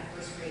gains in that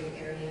first grade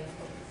area.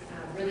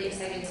 Really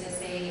excited to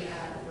say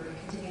we're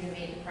continuing to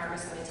make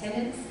progress on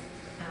attendance.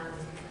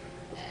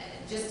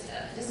 Just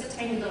a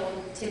tiny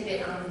little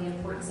tidbit on the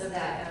importance of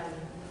that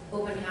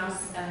open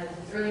house.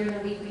 Earlier in the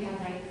week, we had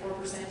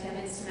 94%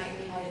 attendance.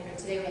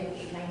 Today we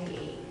had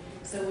 98.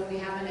 So when we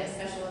have a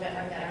special event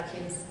like that, our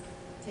kids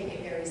take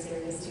it very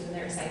serious too, and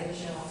they're excited to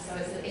show off. So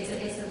it's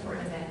an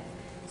important event.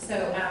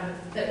 So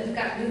but we've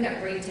got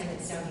great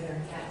attendance down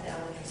here at the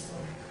elementary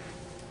school.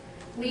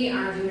 We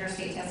are doing our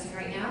state testing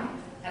right now.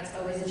 That's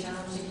always a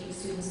challenge to keep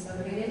students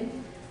motivated.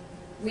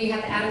 We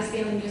had the Addams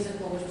Family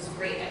Musical, which was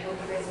great. I hope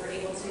you guys were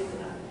able to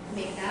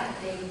make that.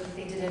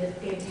 They did a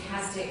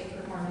fantastic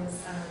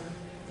performance.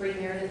 Brady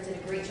Meredith did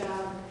a great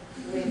job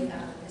with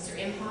Mr.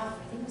 Imhoff.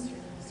 I think Mr.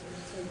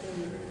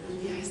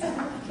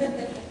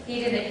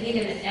 He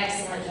did an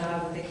excellent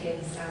job with the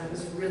kids. It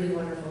was really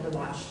wonderful to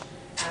watch.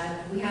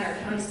 We had our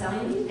county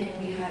spelling bee,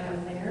 and we had a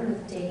winner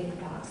with Dagan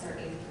Fox, our 8th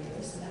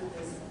grader, so that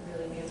was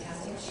really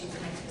fantastic. She's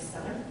an excellent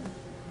speller.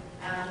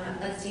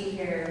 Let's see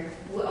here.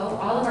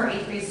 All of our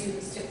 8th grade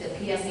students took the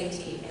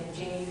PSAT, and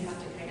Jamie, you have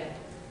to kind of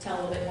tell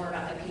a little bit more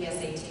about the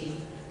PSAT.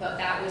 But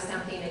that was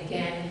something,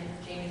 again,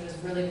 Jamie was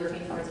really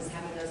working towards, is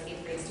having those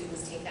 8th grade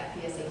students take that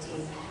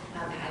PSAT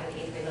at the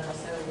 8th grade level.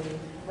 So we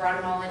brought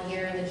them all in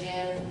here in the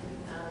gym,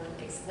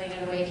 explained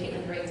it away.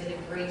 Caitlin Drake did a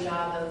great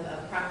job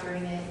of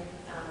proctoring it,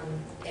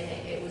 and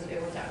it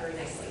worked out very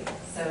nicely.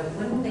 So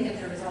when will they get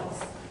their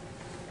results?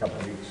 Couple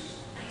weeks.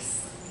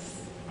 Nice.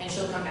 And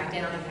she'll come back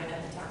down and kind of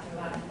talk to them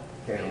about it.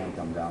 Kayla will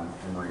come down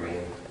and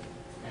Maria.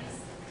 Nice.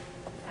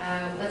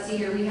 Let's see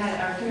here. We had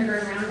our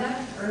kindergarten roundup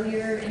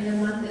earlier in the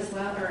month as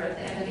well, or at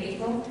the end of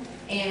April,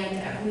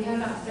 and we had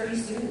about 30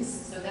 students,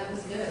 so that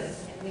was good.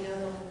 And we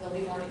know there'll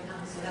be more to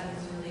come, so that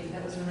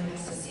was really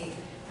nice to see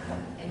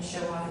and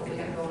show off what we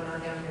got going on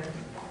down here.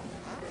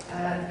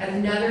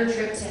 Another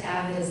trip to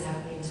Avid is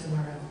happening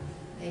tomorrow.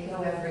 They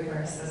go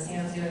everywhere, so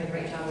Sam's doing a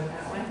great job with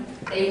that one.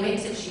 They went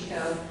to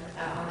Chico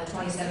on the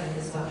 27th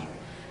as well.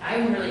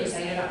 I'm really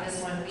excited about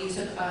this one. We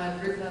took a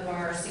group of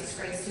our 6th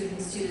grade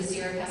students to the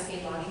Sierra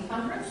Cascade Logging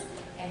Conference,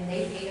 and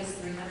they paid us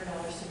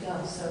 $300 to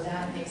go, so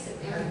that makes it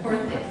very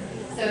worth it.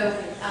 So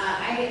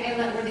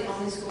we're the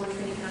only school in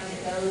Trinity County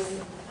that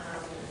goes.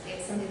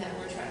 It's something that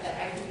that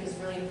I think is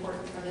really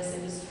important for this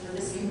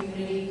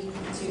community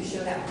to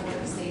show that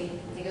importance. They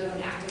go to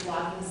an active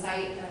logging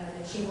site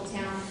in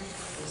Shingletown.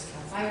 There's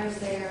Cal Fire's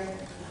there,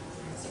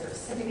 Sierra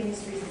Pacific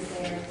Industries is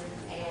there,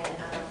 and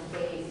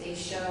they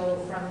show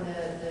from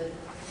the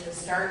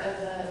start of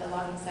the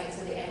logging site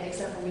to the end,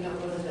 except for we don't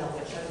go to the mill,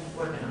 which I'm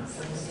working on, so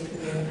we'll see if we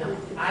go to the mill.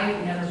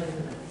 I've never been to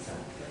the mill, so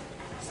I'm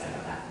excited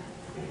about that.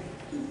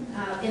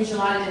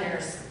 Enchilada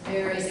dinners,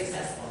 very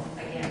successful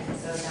again,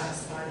 so that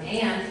was fun.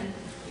 And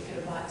we could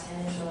have bought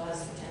 10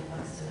 enchiladas for $10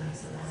 tonight,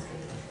 so that's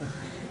good.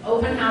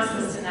 Open house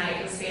was tonight.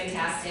 It was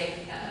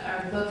fantastic.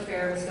 Our book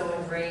fair was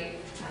going great.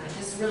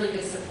 Just really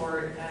good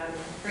support.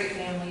 Great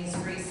families,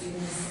 great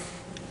students,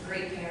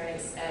 great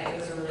parents. It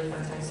was a really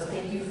fun time. So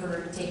thank you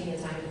for taking the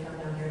time to come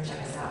down here and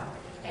check us out.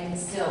 And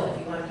still, if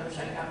you want to come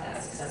check out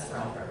that Success for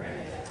All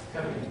program,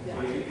 come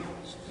here.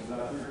 It's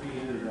about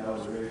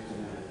 $1,300 raised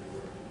tonight.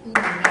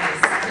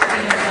 Nice.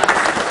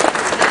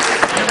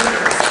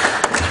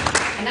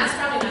 And that's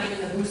probably not even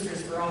the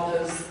boosters for all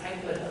those. I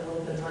put a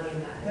little bit of money in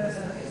that.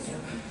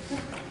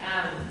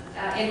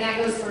 And that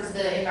goes towards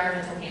the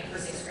environmental camp for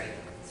 6th grade.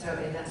 So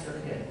and that's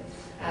really good.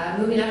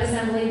 Moving up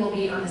assembly will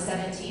be on the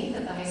 17th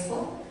at the high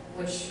school,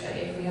 which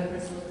if we have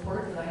principal's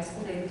report for the high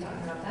school, they'll be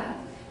talking about that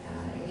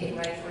and getting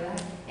ready for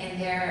that. And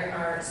there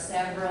are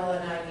several,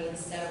 and I mean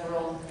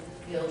several,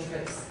 field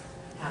trips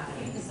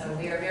happening. So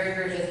we are very,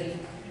 very busy.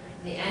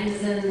 The end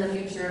is in the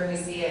future, and we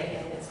see it,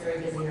 and it's very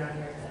busy around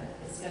here, but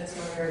it's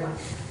going very well.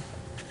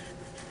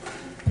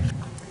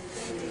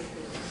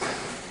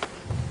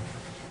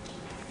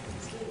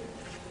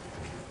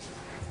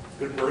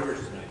 Good burgers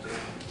tonight, too.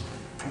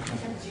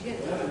 Did you get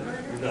the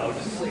burger? No,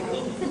 just a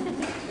little.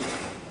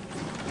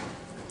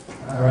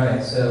 All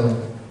right, so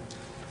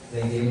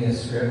they gave me a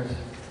script,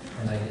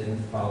 and I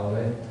didn't follow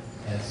it,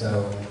 and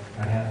so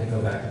I have to go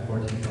back to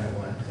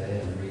 14.1 because I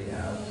didn't read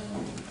out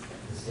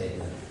the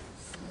statement,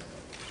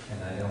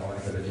 and I don't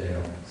want to go to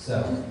jail.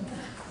 So,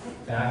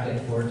 back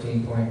at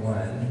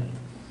 14.1,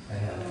 I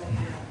have,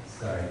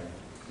 sorry,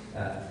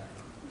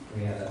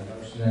 we had a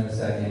motion and a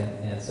second,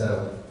 and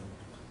so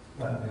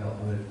what we all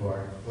voted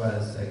for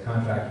was a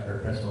contract for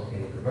Principal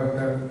Katie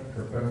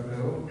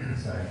Perboco,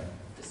 sorry.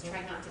 Just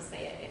try not to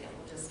say it, and it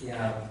will just...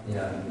 Yeah.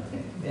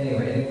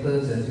 Anyway, it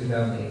includes a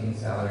 2018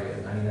 salary of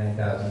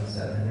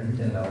 $99,710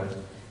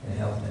 and a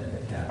health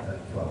benefit cap of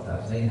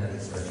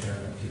 $12,800 for a term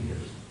of 2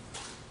 years.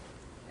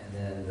 And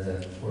then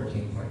the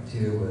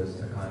 14.2 was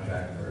a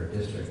contract for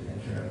district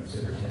interim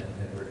superintendent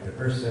Edward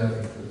DePerso,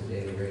 includes a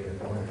daily rate of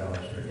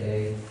 $400 per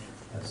day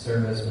of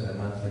service with a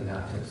monthly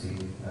not to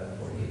exceed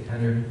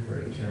 $4,800 for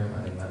a term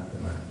on a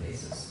month-to-month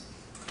basis.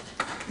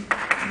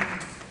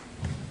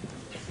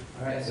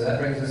 All right, so that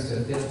brings us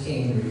to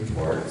 15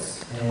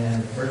 reports,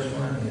 and the first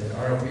one is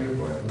ROP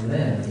report.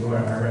 Lynn, you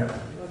are our rep.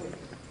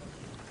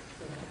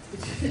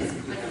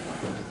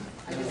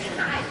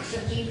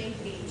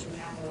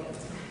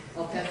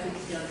 I'll pass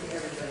these down to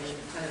everybody,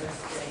 kind of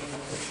explain a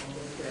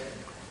little bit.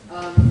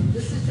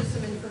 This is just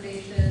some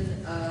information.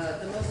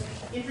 The most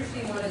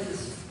interesting one is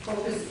this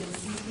focus in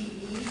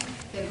CTE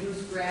can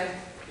boost grad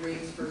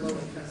rates for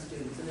low-income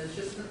students. And it's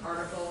just an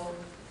article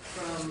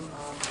from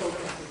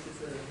Focus, which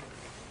is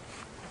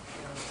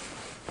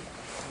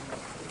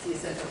it's the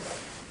essential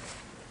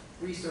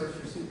resource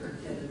for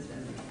superintendents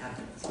and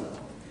applicants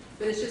level.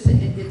 But it's just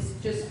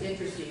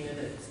interesting, and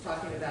it's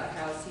talking about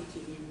how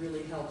CTE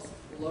really helps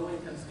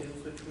low-income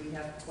students, which we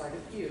have quite a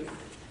few.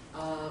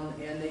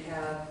 And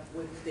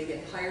they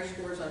get higher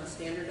scores on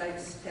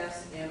standardized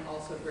tests, and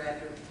also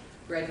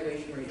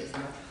graduation rate is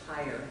much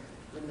higher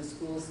when the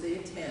schools they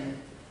attend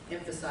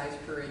emphasize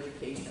career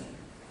education.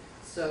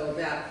 So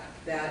that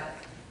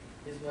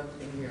is one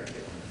thing we are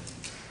doing.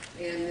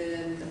 And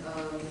then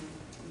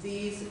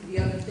the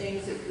other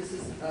things, this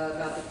is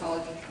about the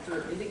college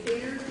career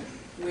indicator,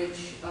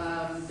 which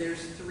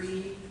there's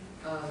 3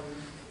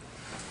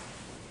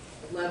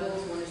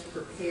 levels. One is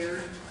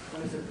prepared,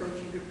 one is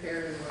approaching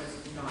prepared, and one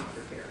is not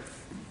prepared.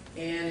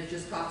 And it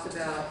just talks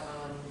about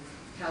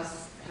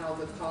how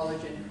the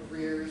college and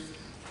careers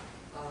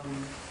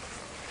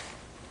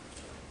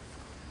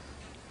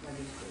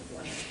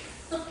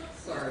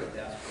sorry.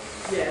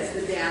 Yes,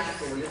 the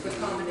dashboard. It's a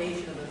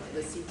combination of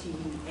the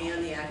CTE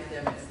and the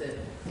academics that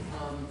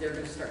they're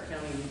going to start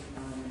counting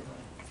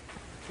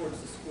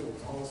towards the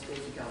schools, all the schools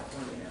in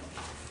California now.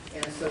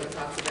 And so it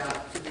talks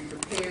about to be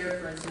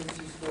prepared. For instance,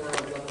 you score a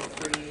level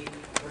 3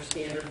 or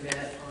standard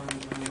met on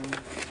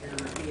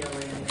your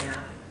ELA and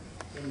math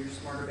and your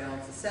Smarter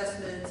Balance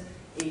assessments.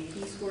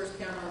 AP scores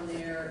count on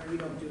there. We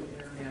don't do an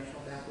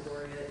international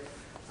baccalaureate.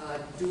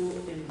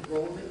 Dual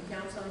enrollment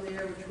counts on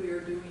there, which we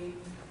are doing.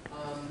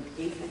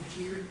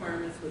 G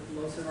requirements, which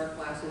most of our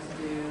classes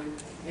do,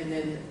 and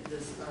then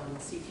this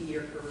CTE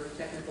or career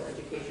technical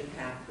education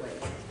pathway.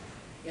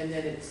 And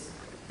then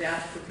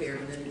that's prepared,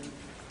 and then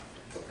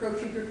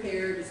approaching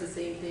prepared is the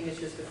same thing, it's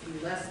just a few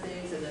less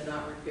things, and then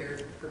not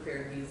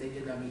prepared means they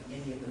did not meet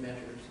any of the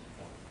measures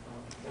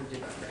or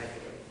did not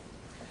graduate.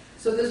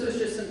 So this was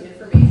just some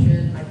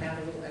information. I have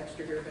a little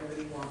extra here if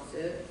anybody wants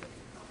it.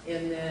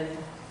 And then,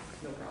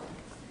 no problem.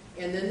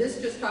 And then this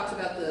just talks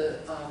about the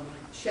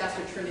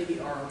Shasta Trinity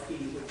ROP,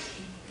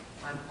 which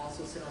I'm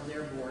also sit on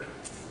their board.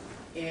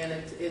 And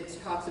it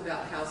talks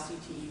about how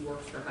CTE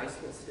works for high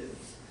school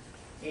students.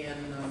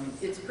 And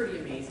it's pretty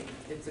amazing.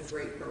 It's a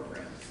great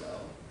program, so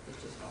let's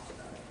just talk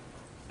about it.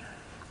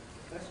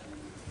 Questions?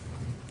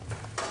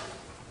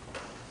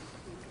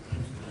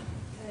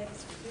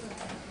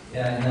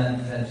 Yeah, and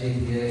that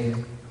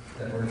JPA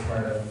that we're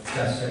part of,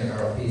 Shasta Trinity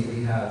ROP,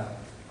 we have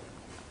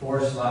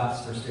 4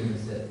 slots for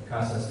students that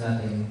cost us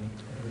nothing.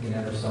 We can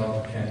never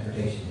solve the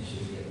transportation issue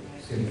to get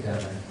students down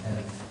there. And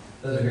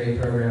those are great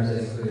programs that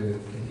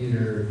include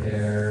computer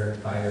repair,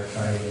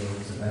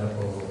 firefighting, some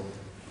medical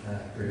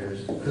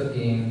careers,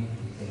 cooking.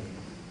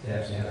 They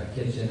actually have a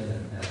kitchen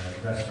and a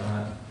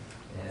restaurant,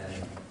 and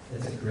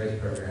it's a great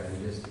program.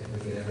 If we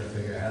could ever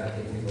figure out how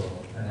to get people,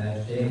 and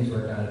as James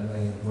worked on it a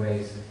million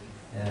ways,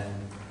 and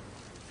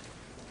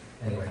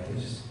anyway,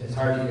 it's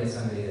hard to get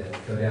somebody to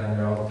go down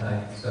there all the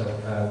time.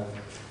 So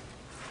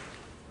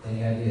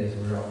any ideas?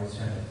 We're always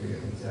trying to figure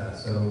things out.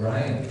 So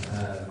Ryan,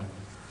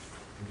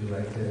 would you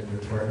like to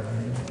report on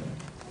anything?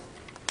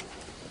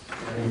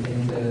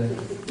 Anything to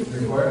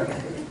report?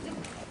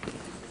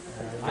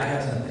 I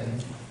have something.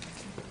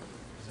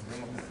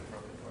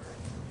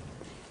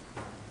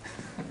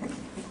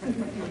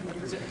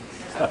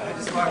 I'm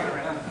just walking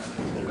around.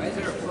 Why is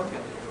there a book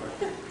at the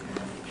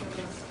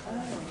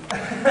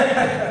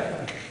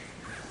door?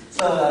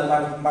 So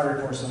my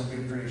report's going to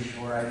be pretty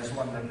short. I just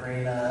wanted to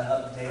bring an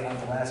update on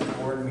the last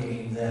board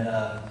meeting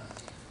that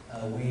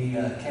we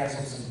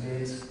canceled some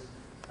bids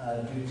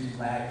due to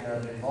lack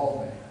of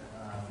involvement.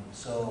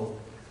 So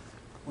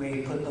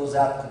we put those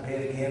out to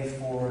bid again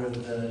for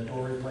the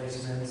door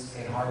replacements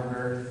and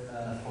hardware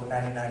for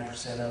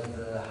 99% of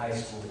the high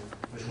school,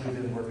 which we've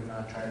been working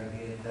on trying to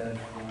get it done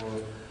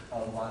for a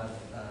lot of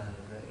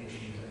the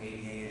issues,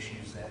 ADA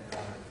issues that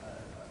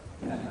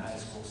are at the high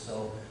school.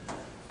 So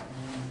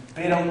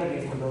bid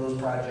opening for those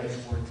projects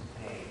were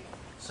today.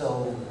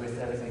 So with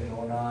everything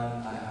going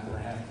on, I'm going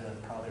to have to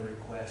probably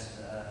request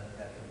that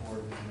the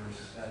board members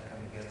come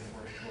together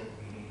for a short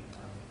meeting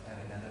at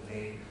another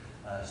day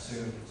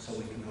soon, so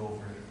we can go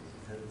over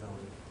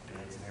those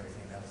bids and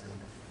everything else, and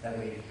that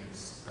way you can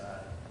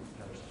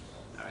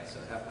All right, so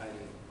how I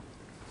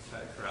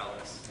corral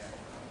this.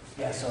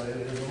 Yeah, so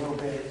it was a little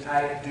bit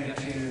tight due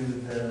to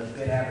the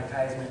bid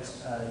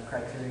advertisements,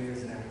 criteria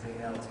and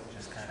everything else. It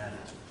just kind of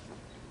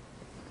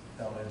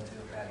fell into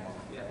a bad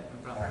moment. Yeah,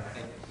 no All problem.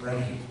 right. Thank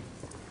Thank you.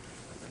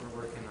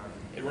 We're working on.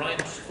 Hey, Ryan,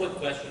 just a quick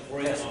question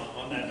for you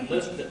on that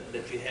list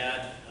that you had,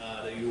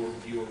 that you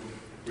were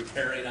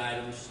repairing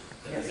items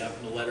that we got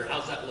from the letter.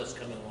 How's that list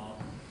coming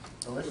along?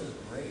 The list is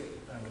great.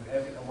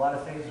 A lot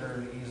of things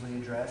are easily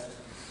addressed.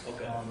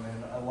 Okay.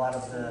 And a lot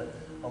of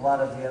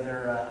the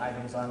other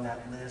items on that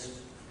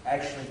list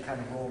actually kind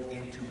of roll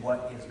into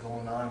what is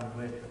going on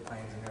with the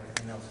plans and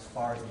everything else as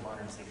far as the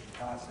modernization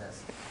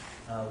process,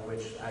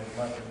 which I'd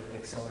love to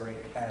accelerate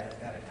at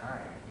a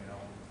time,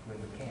 when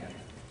we can.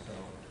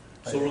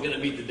 So we're going to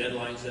meet the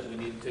deadlines that we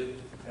need to?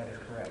 That is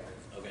correct.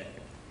 Okay,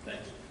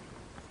 thanks.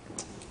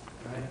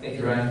 All right, thank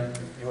you, Ryan.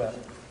 You're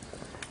welcome.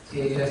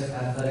 CHS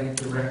Athletic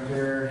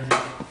Director.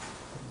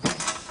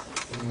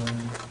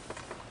 Anyone?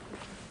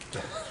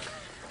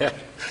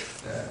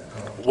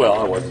 Well,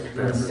 I wasn't.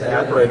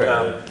 Yeah.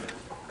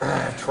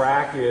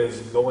 Track is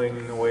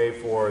going away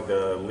for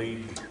the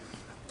league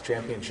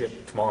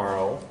championship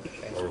tomorrow,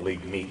 or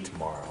league meet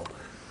tomorrow.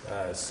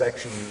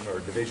 Section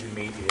or division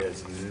meet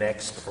is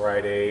next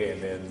Friday,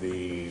 and then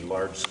the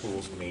large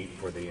schools meet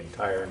for the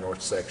entire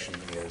north section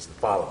is the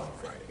following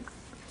Friday.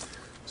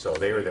 So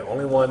they are the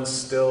only ones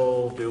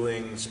still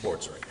doing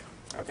sports right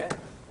now. Okay.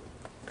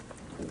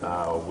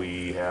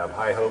 We have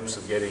high hopes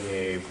of getting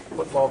a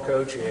football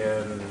coach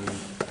and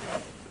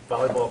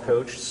volleyball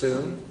coach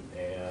soon,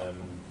 and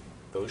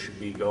those should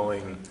be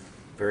going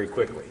very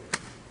quickly.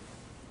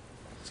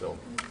 So.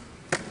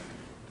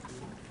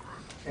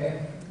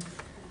 Okay.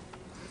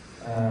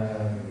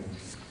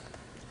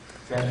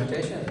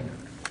 Transportation.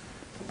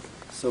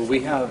 So we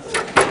have,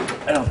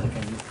 I don't think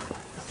I need.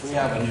 We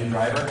have a new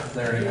driver,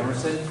 Larry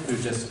Emerson, who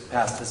just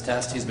passed his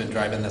test. He's been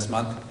driving this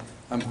month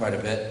quite a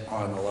bit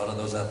on a lot of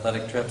those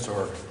athletic trips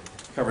or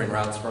covering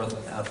routes for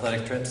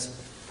athletic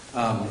trips.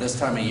 This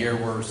time of year,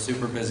 we're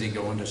super busy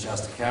going to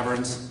Shasta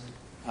Caverns,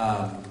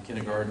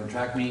 kindergarten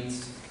track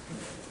meets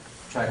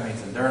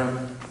in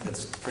Durham.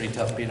 It's pretty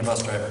tough being a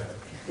bus driver,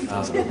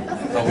 but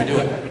we do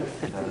it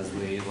because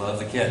we love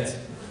the kids.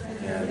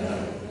 And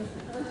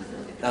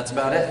that's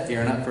about it,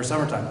 gearing up for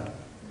summertime.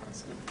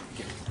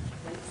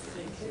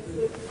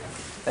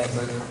 Thanks,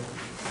 Luke.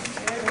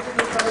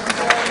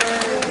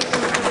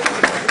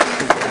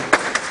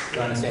 You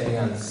want to say anything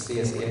on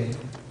CSEA?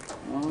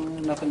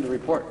 Nothing to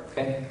report.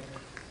 Okay.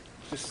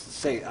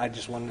 I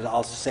just wanted to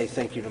also say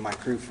thank you to my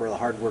crew for the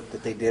hard work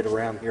that they did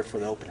around here for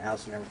the open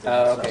house and everything.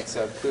 Okay,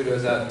 so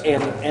kudos out.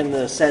 And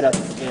the setup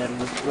and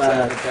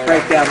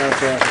breakdown of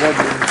the board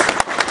meetings.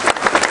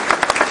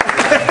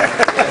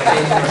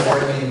 Changing the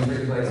board meeting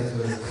 3 places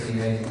was pretty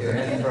amazing too,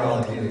 and for all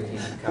of you that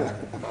keep coming,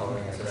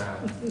 following us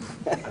around.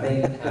 I think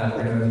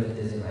we're going to move to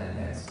Disneyland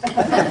next.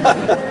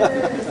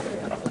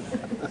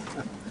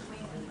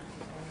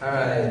 All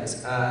right,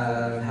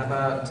 how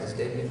about, is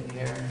David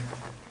here?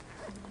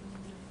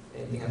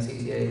 Anything on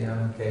CTA? No?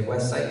 Okay,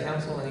 West Side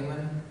Council,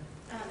 anyone?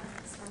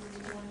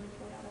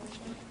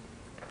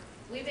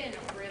 We've been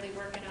really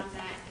working on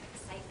that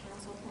site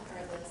council,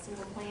 or the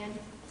single plan,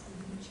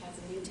 which has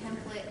a new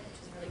template, which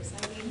is really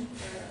exciting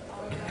for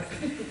all of us.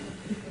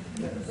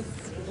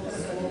 Single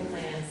school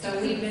plan. So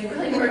we've been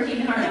really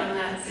working hard on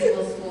that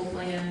single school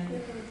plan.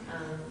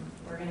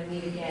 We're going to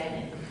meet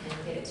again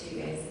and get it to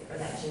you guys for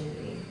that June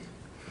meeting.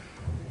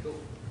 Cool.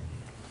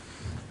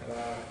 How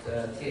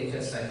about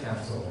THS Site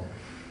Council?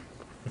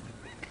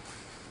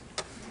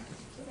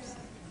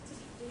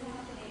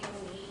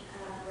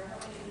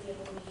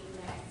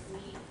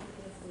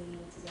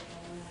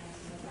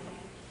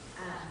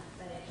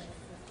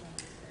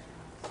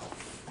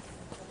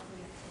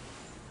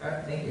 All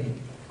right, thank you.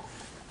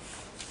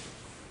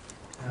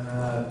 How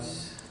about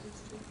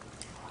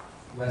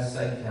West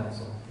Side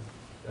Council?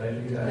 Did I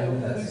do that? No,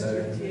 That's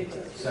Booster,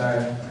 sorry,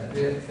 I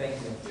did. Thank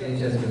you.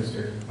 THS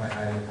Booster. My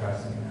eye was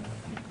crossing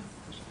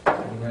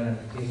that. You went on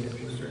THS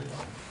Booster?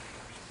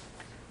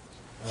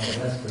 Oh,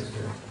 West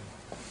Booster.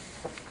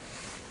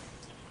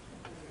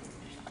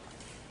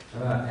 How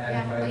about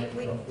adding wait.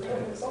 We got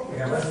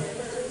one?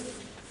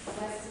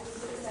 West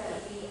Booster that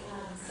we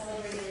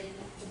celebrated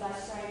the bus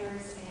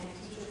drivers and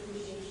teacher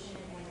appreciation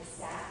and the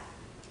staff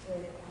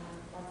with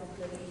lots of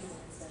goodies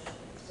and special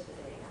things for the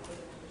day. After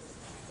the members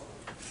successful.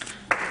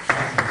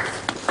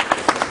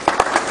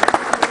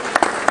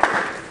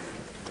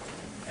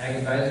 Ag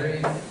Advisory?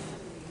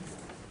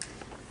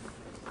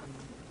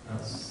 I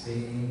don't see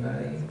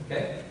anybody.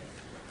 Okay.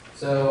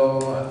 So,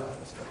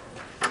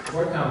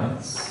 board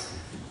comments.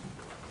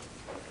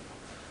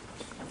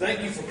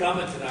 Thank you for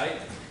coming tonight.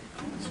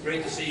 It's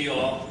great to see you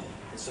all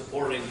and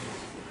supporting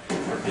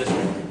our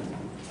district.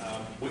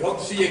 We hope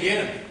to see you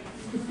again.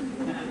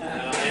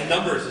 In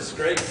numbers, it's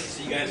great to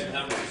see you guys in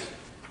numbers.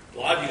 A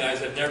lot of you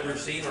guys I've never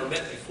seen or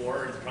met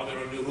before and probably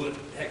don't know who the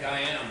heck I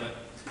am, but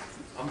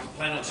I'm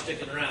planning on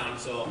sticking around,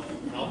 so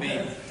I'll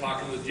be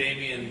talking with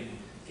Jamie and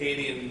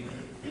Katie and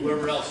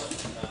whoever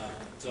else.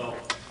 So,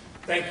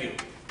 thank you.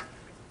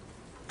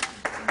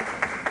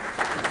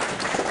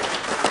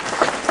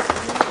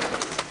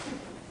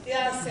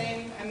 Yeah,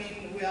 same. I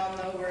mean, we all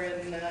know we're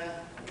in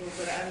a little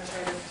bit of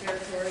uncharted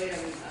territory,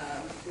 and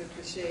we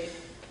appreciate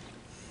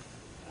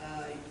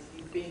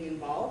you being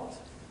involved.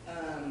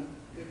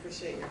 We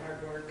appreciate your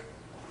hard work.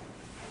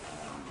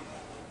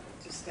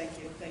 Just thank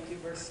you. Thank you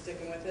for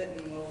sticking with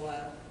it, and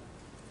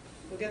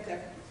we'll get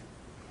there.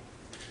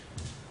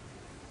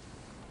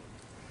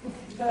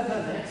 I'm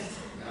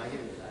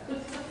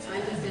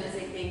just going to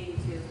say thank you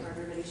too for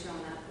everybody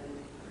showing up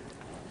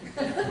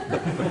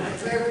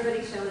for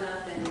everybody showing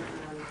up and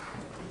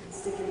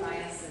sticking by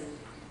us and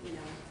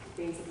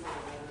being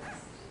supportive of us.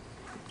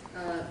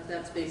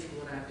 That's basically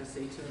what I have to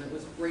say too, and it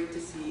was great to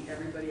see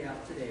everybody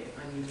out today.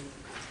 I mean,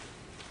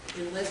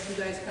 unless you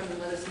guys come and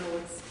let us know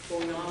what's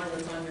going on or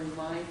what's on your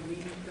mind, we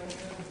don't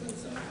have a clue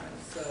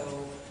sometimes. So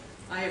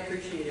I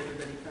appreciate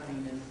everybody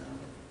coming and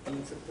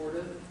being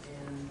supportive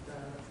and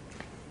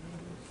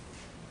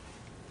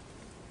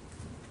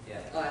yeah.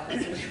 that's what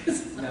it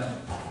was. No.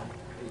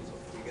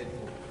 You good?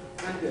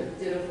 I'm good.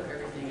 Ditto for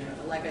everything.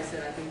 And like I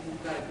said, I think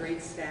we've got a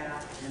great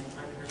staff, and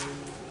I'm really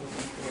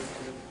looking forward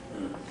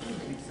to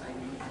an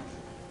exciting year.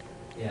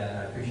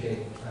 Yeah, I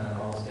appreciate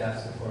all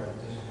staff support,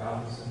 district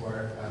office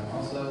support.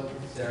 Also,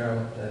 Sarah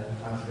with the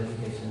Office of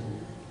Education,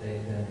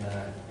 they've been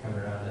coming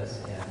around us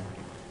and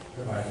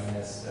providing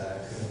us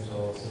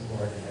credential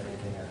support and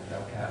everything,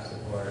 LCAP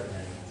support.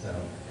 And so,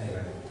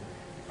 anyway,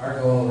 our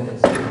goal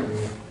is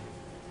to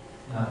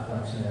not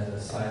function as a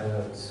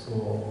siloed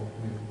school.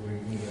 We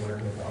need to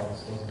work with all the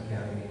schools in the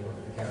county, we need to work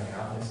with the county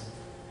office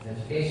of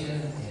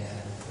education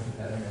and for the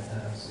betterment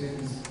of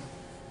students.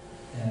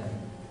 And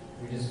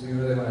we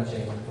really want to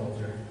change the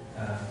culture.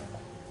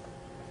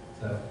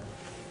 So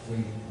we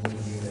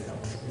need you to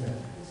help us do that.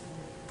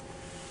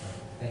 So,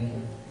 thank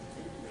you.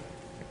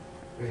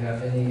 Do we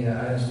have any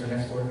items for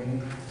next board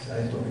meeting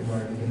besides what we've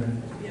already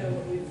given? Yeah,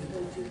 what we've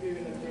told you, we're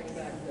going to bring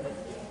back the,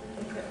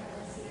 okay.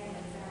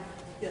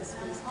 Yes,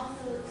 please.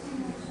 Also, two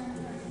more terms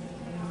are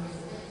taken off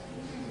the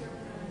education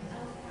worker on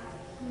LCAP.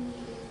 He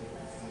is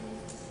requesting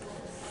school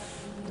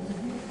discussion to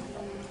review the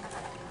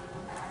draft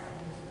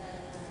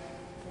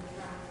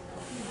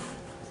LCAP.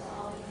 So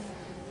all we can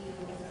review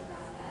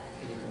about that.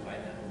 Can you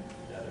combine that with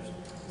the other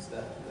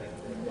stuff, like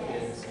the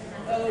Yes. kids?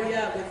 Oh,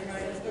 yeah, with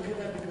Ryan. Okay,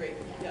 that'd be great.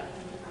 Yeah.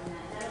 On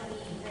that. That'll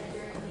be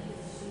during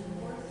weeks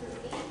 4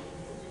 through 8. So just,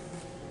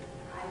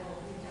 I will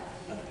reach out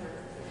to you for.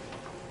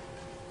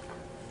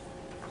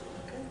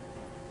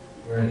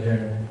 We're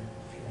adjourned.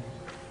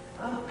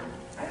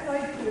 I'd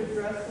like to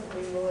address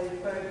something really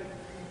quick.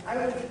 I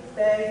would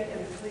beg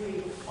and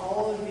plead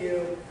all of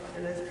you,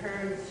 and as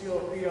parents, you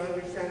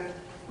understand,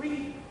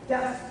 we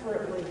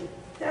desperately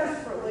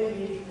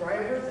need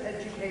driver's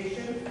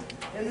education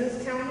in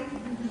this county.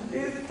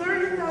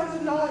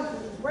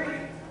 $30,000 is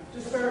great to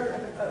start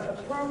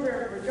a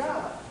program for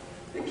jobs.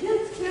 The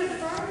kids can't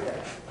drive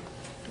it.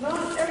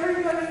 Not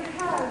everybody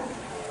has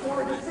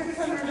 $400 to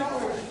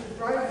 $600 to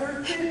drive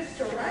their kids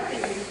to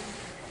Raleigh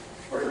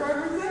for a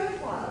driver's ed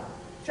class.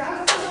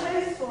 Jasper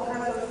High School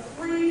has a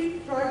free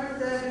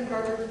driver's ed and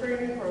driver's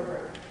training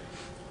program.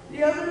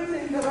 The other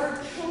thing that our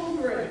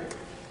children,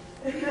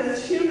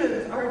 as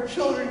humans, our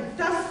children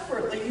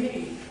desperately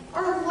need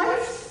are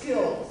life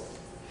skills.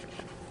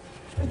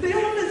 If they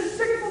want to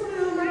stick something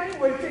in the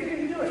microwave, they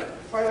can do it.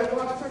 Fry the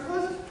lobster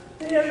close,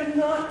 they have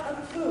not a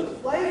clue.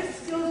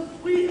 Life skills,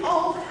 we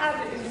all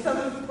had it in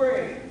 7th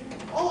grade.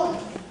 All of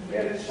us. We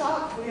had a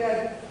shop, we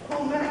had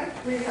home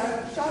ec, we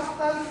had shop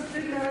classes,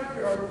 didn't matter if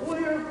you're a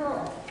boy or a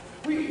girl.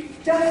 We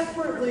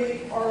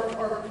desperately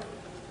are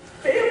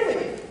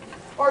failing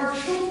our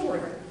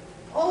children,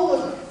 all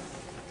of us.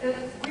 And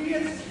we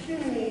as a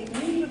community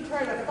need to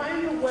try to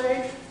find a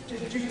way to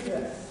do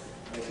this.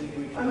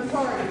 I'm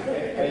sorry.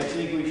 I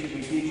think we should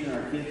be teaching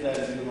our kids how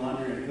to do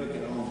laundry and cook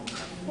at home.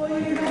 Well,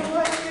 you know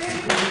what,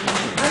 Dave?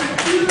 I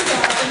do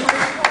that, and my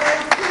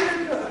child can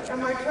cook, and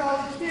my child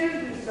can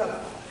do stuff.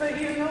 But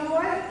you know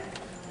what?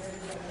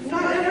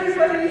 Not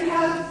everybody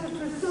has the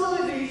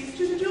facilities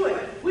to do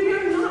it. We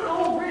are not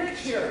all rich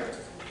here,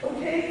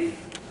 okay?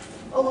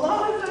 A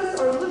lot of us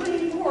are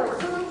living poor.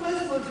 Some of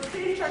us live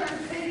paycheck to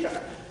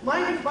paycheck.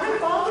 My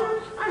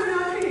father, I'm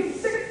now paying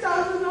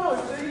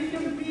 $6,000 so he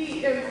can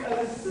be in an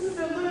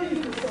assisted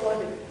living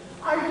facility.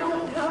 I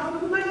don't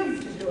have the money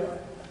to do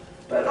it.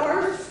 But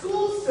our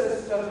school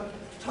system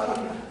taught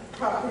them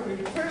proper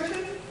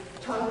nutrition,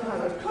 taught them how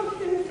to cook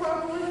things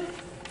properly.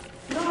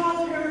 Not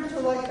all parents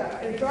are like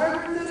that. And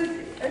driver's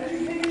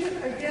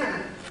education,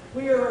 again,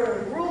 we are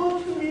a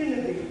rural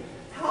community.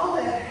 How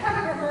the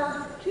heck are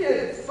our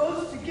kids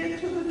supposed to get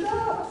to the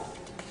jobs?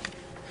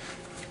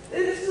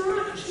 It's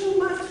not too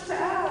much to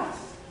ask.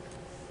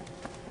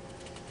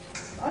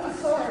 I'm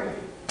sorry.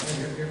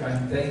 You're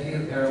fine. Thank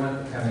you,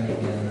 everyone, for coming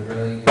again. We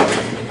really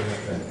appreciate your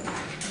input.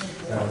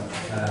 So,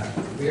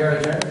 we are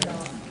adjourned.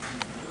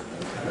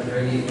 Have a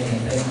great evening,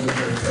 and thank you for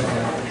putting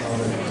up with all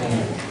the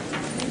changes.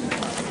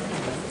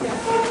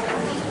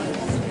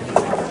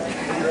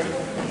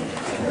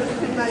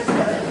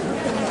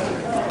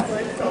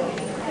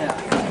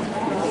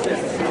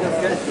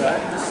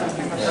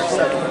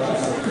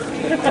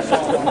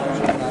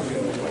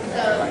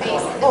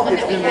 Don't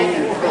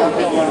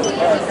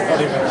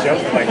even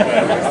joke like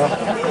that.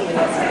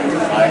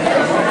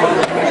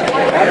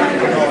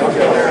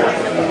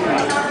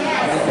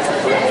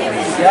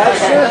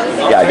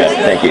 Yeah, I got it.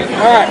 Thank you. All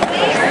right.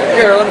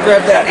 Here, let me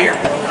grab that here.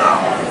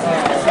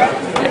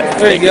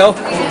 There you go.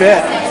 You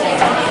bet.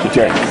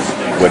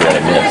 What did I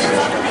miss?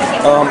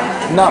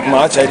 Not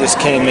much. I just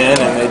came in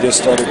and they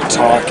just started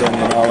talking,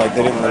 you know, like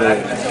they didn't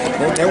really,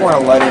 they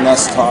weren't letting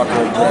us talk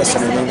or address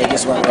anything. They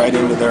just went right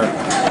into their,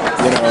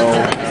 you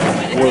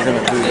know, we're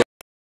going to do